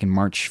Grace back in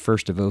March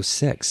 1st of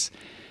 2006.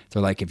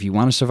 They're like, if you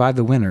want to survive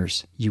the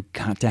winters, you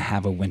got to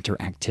have a winter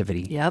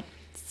activity. Yep.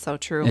 So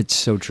true. It's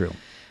so true.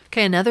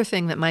 Okay, another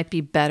thing that might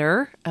be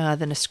better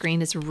than a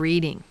screen is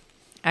reading.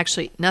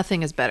 Actually,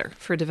 nothing is better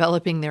for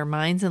developing their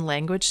minds and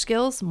language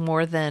skills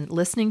more than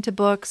listening to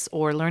books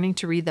or learning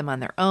to read them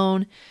on their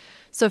own.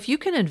 So if you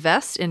can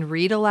invest in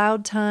read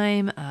aloud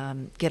time,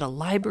 get a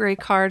library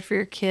card for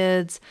your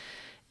kids,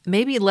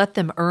 maybe let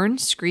them earn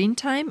screen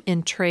time in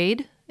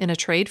a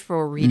trade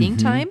for reading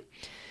time.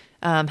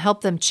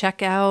 Help them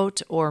check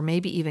out or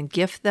maybe even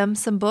gift them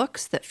some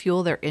books that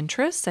fuel their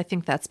interests. I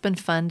think that's been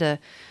fun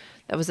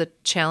that was a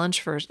challenge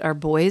for our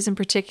boys in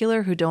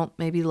particular who don't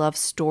maybe love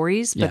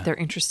stories, but Yeah. they're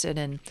interested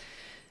in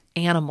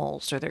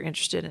animals or they're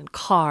interested in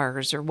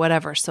cars or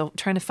whatever. So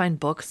trying to find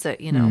books that,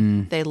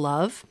 they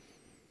love.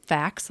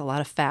 Facts, a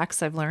lot of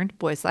facts I've learned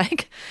boys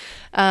like.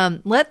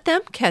 Let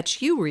them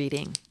catch you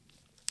reading.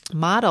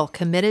 Model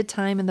committed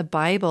time in the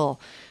Bible,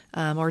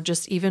 or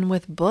just even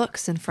with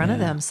books in front of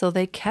them so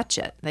they catch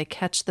it. They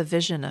catch the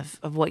vision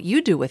of what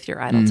you do with your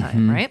idle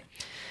time, right?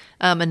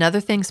 Another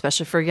thing,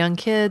 especially for young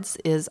kids,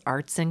 is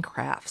arts and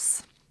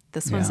crafts.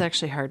 This one's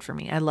actually hard for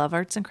me. I love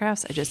arts and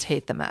crafts. I just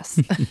hate the mess.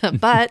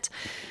 But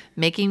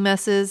making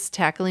messes,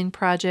 tackling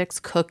projects,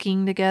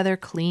 cooking together,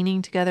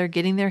 cleaning together,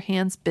 getting their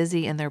hands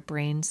busy and their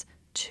brains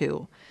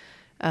too.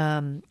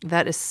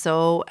 That is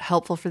so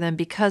helpful for them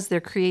because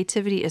their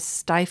creativity is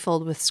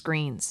stifled with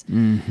screens.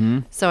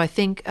 So I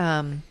think,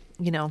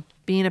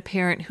 being a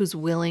parent who's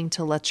willing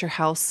to let your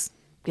house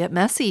get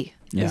messy,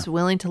 who's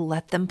willing to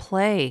let them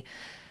play.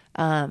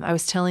 I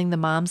was telling the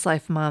Mom's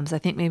Life moms, I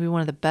think maybe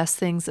one of the best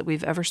things that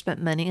we've ever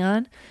spent money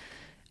on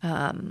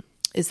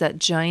is that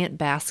giant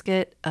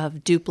basket of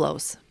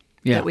Duplos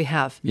that we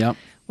have. Yep.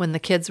 When the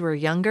kids were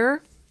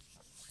younger,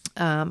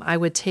 I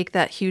would take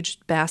that huge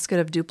basket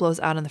of Duplos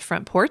out on the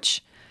front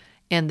porch,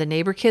 and the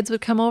neighbor kids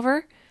would come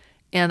over,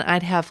 and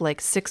I'd have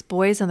like 6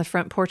 boys on the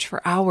front porch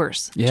for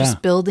hours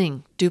just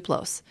building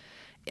Duplos.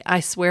 I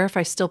swear if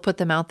I still put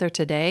them out there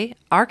today,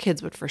 our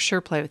kids would for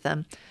sure play with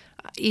them.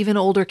 Even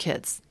older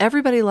kids.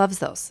 Everybody loves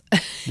those.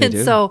 And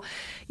so,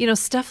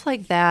 stuff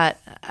like that,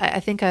 I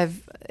think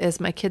as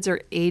my kids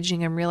are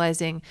aging, I'm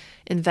realizing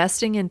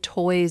investing in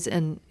toys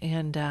and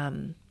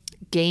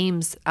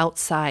games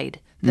outside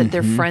that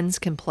their friends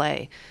can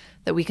play,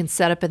 that we can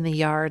set up in the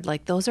yard,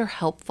 like those are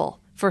helpful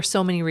for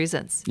so many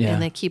reasons. Yeah.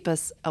 And they keep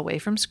us away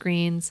from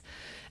screens,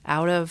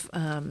 out of,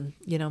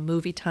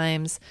 movie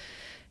times.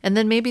 And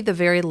then maybe the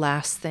very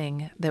last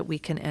thing that we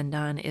can end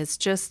on is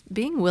just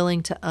being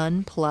willing to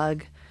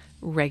unplug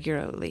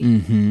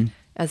regularly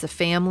as a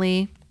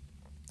family,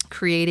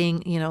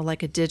 creating,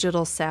 like a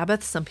digital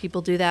Sabbath. Some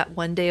people do that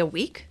one day a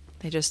week.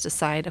 They just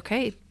decide,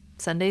 okay,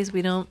 Sundays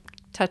we don't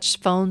touch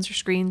phones or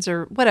screens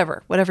or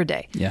whatever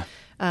day. Yeah.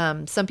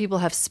 Some people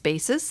have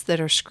spaces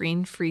that are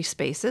screen-free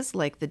spaces,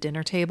 like the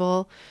dinner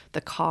table,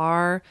 the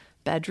car,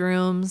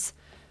 bedrooms.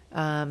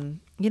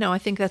 I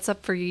think that's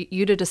up for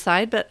you to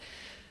decide, but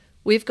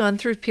we've gone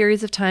through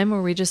periods of time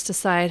where we just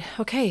decide,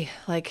 okay,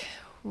 like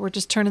we're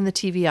just turning the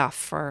TV off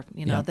for,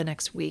 the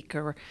next week,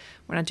 or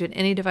we're not doing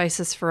any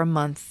devices for a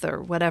month or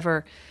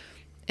whatever.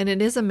 And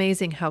it is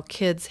amazing how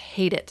kids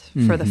hate it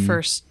for the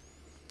first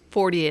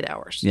 48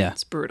 hours. Yeah.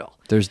 It's brutal.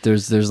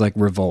 There's like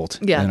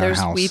revolt in our there's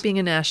house. weeping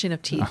and gnashing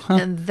of teeth.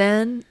 And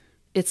then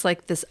it's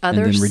like this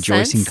other and then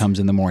rejoicing sense, comes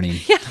in the morning.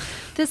 Yeah.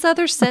 This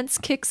other sense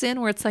kicks in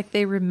where it's like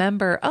they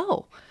remember,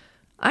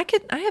 I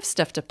have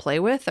stuff to play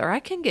with, or I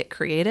can get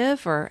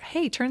creative, or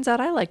hey, turns out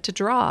I like to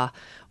draw,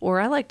 or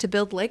I like to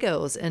build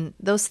Legos, and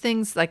those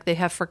things like they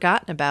have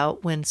forgotten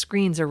about when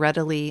screens are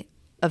readily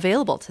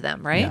available to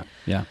them, right?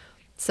 Yeah.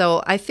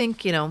 So I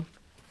think,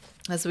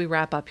 as we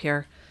wrap up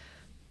here,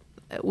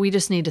 we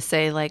just need to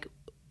say like,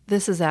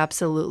 this is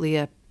absolutely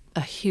a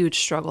huge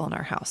struggle in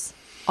our house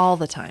all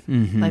the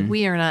time. Like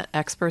we are not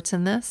experts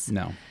in this.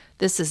 No.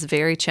 This is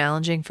very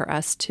challenging for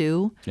us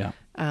too. Yeah.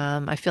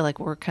 I feel like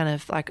we're kind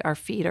of like our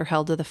feet are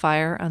held to the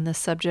fire on this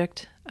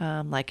subject,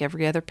 like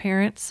every other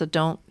parent. So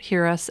don't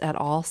hear us at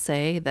all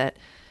say that,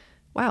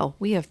 wow,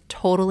 we have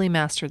totally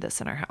mastered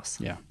this in our house.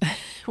 Yeah.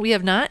 We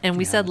have not. And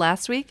we said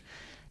last week,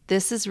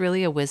 this is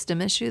really a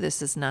wisdom issue.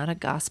 This is not a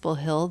gospel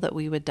hill that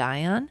we would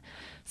die on.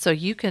 So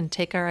you can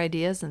take our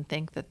ideas and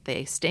think that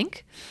they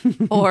stink,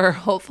 or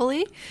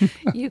hopefully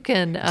you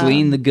can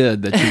glean the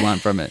good that you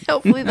want from it.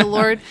 Hopefully the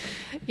Lord,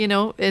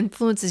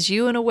 influences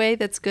you in a way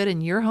that's good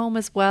in your home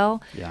as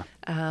well. Yeah.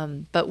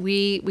 But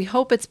we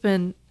hope it's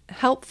been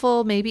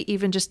helpful, maybe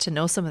even just to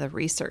know some of the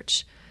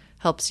research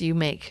helps you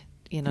make,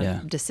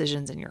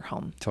 decisions in your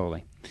home.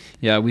 Totally.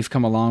 Yeah, we've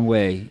come a long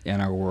way in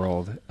our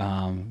world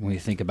when we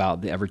think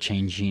about the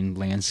ever-changing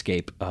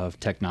landscape of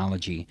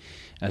technology,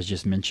 as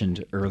just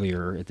mentioned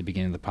earlier at the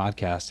beginning of the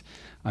podcast.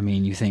 I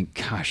mean, you think,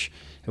 gosh,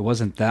 it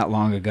wasn't that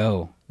long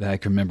ago that I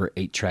can remember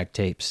 8-track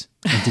tapes.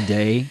 And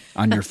today,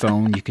 on your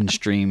phone, you can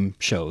stream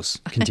shows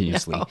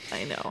continuously.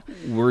 I know.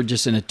 We're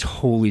just in a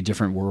totally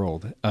different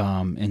world.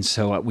 And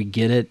so we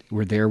get it.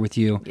 We're there with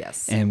you.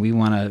 Yes. And we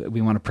want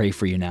to pray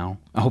for you now.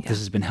 I hope this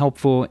has been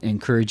helpful,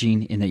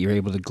 encouraging, and that you're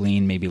able to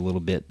glean maybe a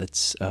little bit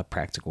that's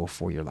practical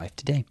for your life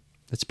today.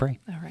 Let's pray.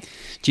 All right.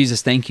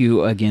 Jesus, thank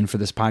you again for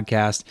this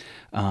podcast.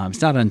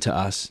 It's not unto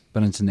us,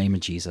 but unto the name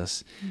of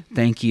Jesus.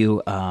 Thank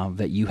you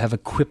that you have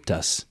equipped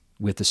us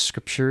with the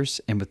scriptures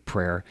and with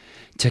prayer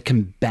to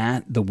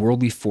combat the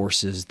worldly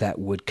forces that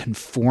would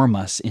conform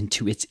us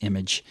into its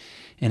image.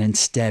 And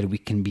instead, we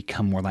can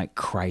become more like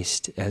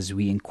Christ as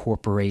we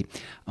incorporate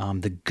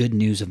the good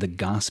news of the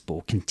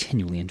gospel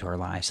continually into our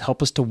lives.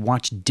 Help us to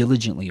watch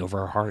diligently over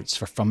our hearts,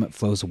 for from it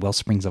flows the well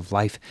springs of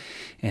life.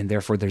 And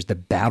therefore, there's the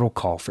battle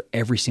call for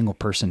every single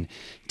person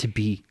to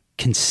be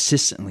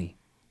consistently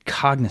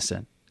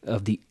cognizant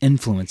of the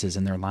influences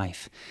in their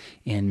life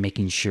and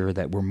making sure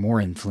that we're more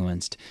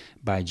influenced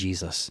by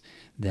Jesus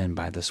than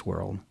by this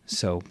world.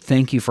 So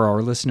thank you for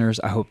our listeners.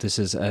 I hope this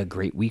is a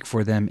great week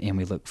for them, and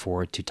we look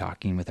forward to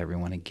talking with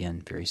everyone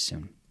again very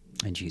soon.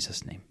 In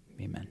Jesus' name,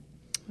 amen.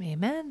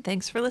 Amen.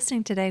 Thanks for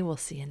listening today. We'll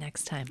see you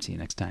next time. See you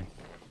next time.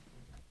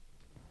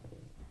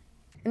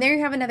 And there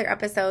you have another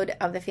episode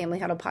of the Family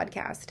Huddle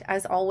podcast.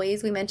 As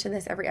always, we mention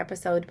this every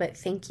episode, but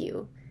thank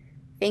you.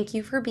 Thank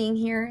you for being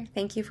here.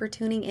 Thank you for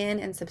tuning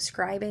in and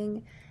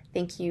subscribing.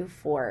 Thank you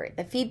for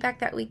the feedback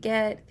that we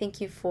get. Thank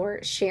you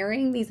for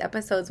sharing these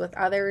episodes with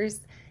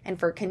others and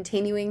for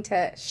continuing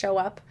to show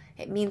up.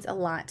 It means a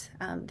lot.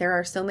 There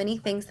are so many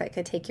things that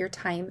could take your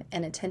time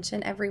and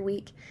attention every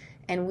week,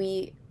 and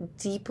we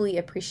deeply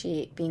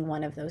appreciate being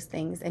one of those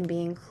things and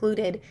being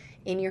included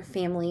in your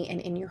family and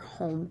in your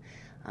home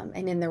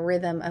and in the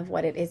rhythm of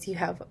what it is you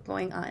have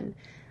going on.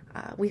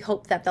 We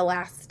hope that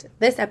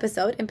this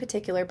episode in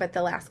particular, but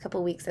the last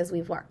couple weeks as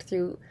we've walked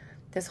through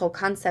this whole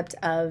concept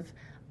of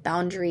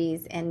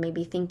boundaries and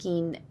maybe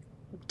thinking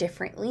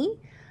differently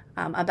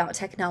about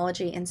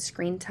technology and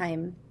screen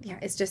time,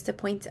 it's just a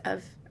point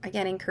of,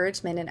 again,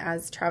 encouragement. And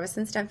as Travis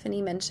and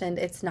Stephanie mentioned,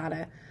 it's not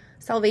a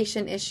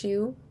salvation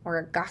issue or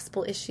a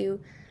gospel issue,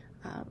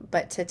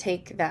 but to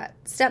take that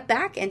step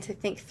back and to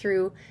think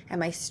through,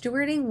 am I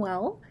stewarding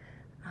well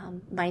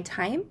my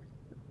time?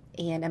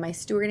 And am I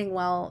stewarding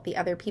well the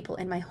other people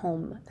in my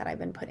home that I've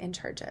been put in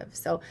charge of?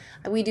 So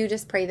we do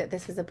just pray that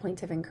this is a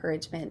point of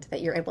encouragement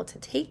that you're able to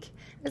take,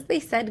 as they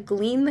said,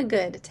 glean the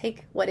good,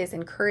 take what is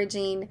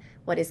encouraging,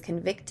 what is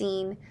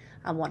convicting,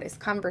 what is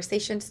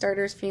conversation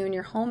starters for you in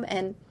your home,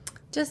 and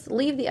just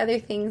leave the other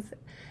things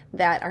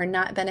that are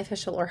not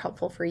beneficial or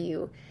helpful for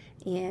you.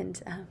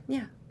 And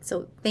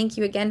so thank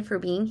you again for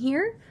being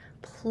here.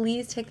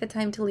 Please take the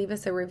time to leave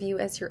us a review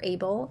as you're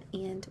able,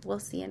 and we'll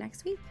see you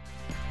next week.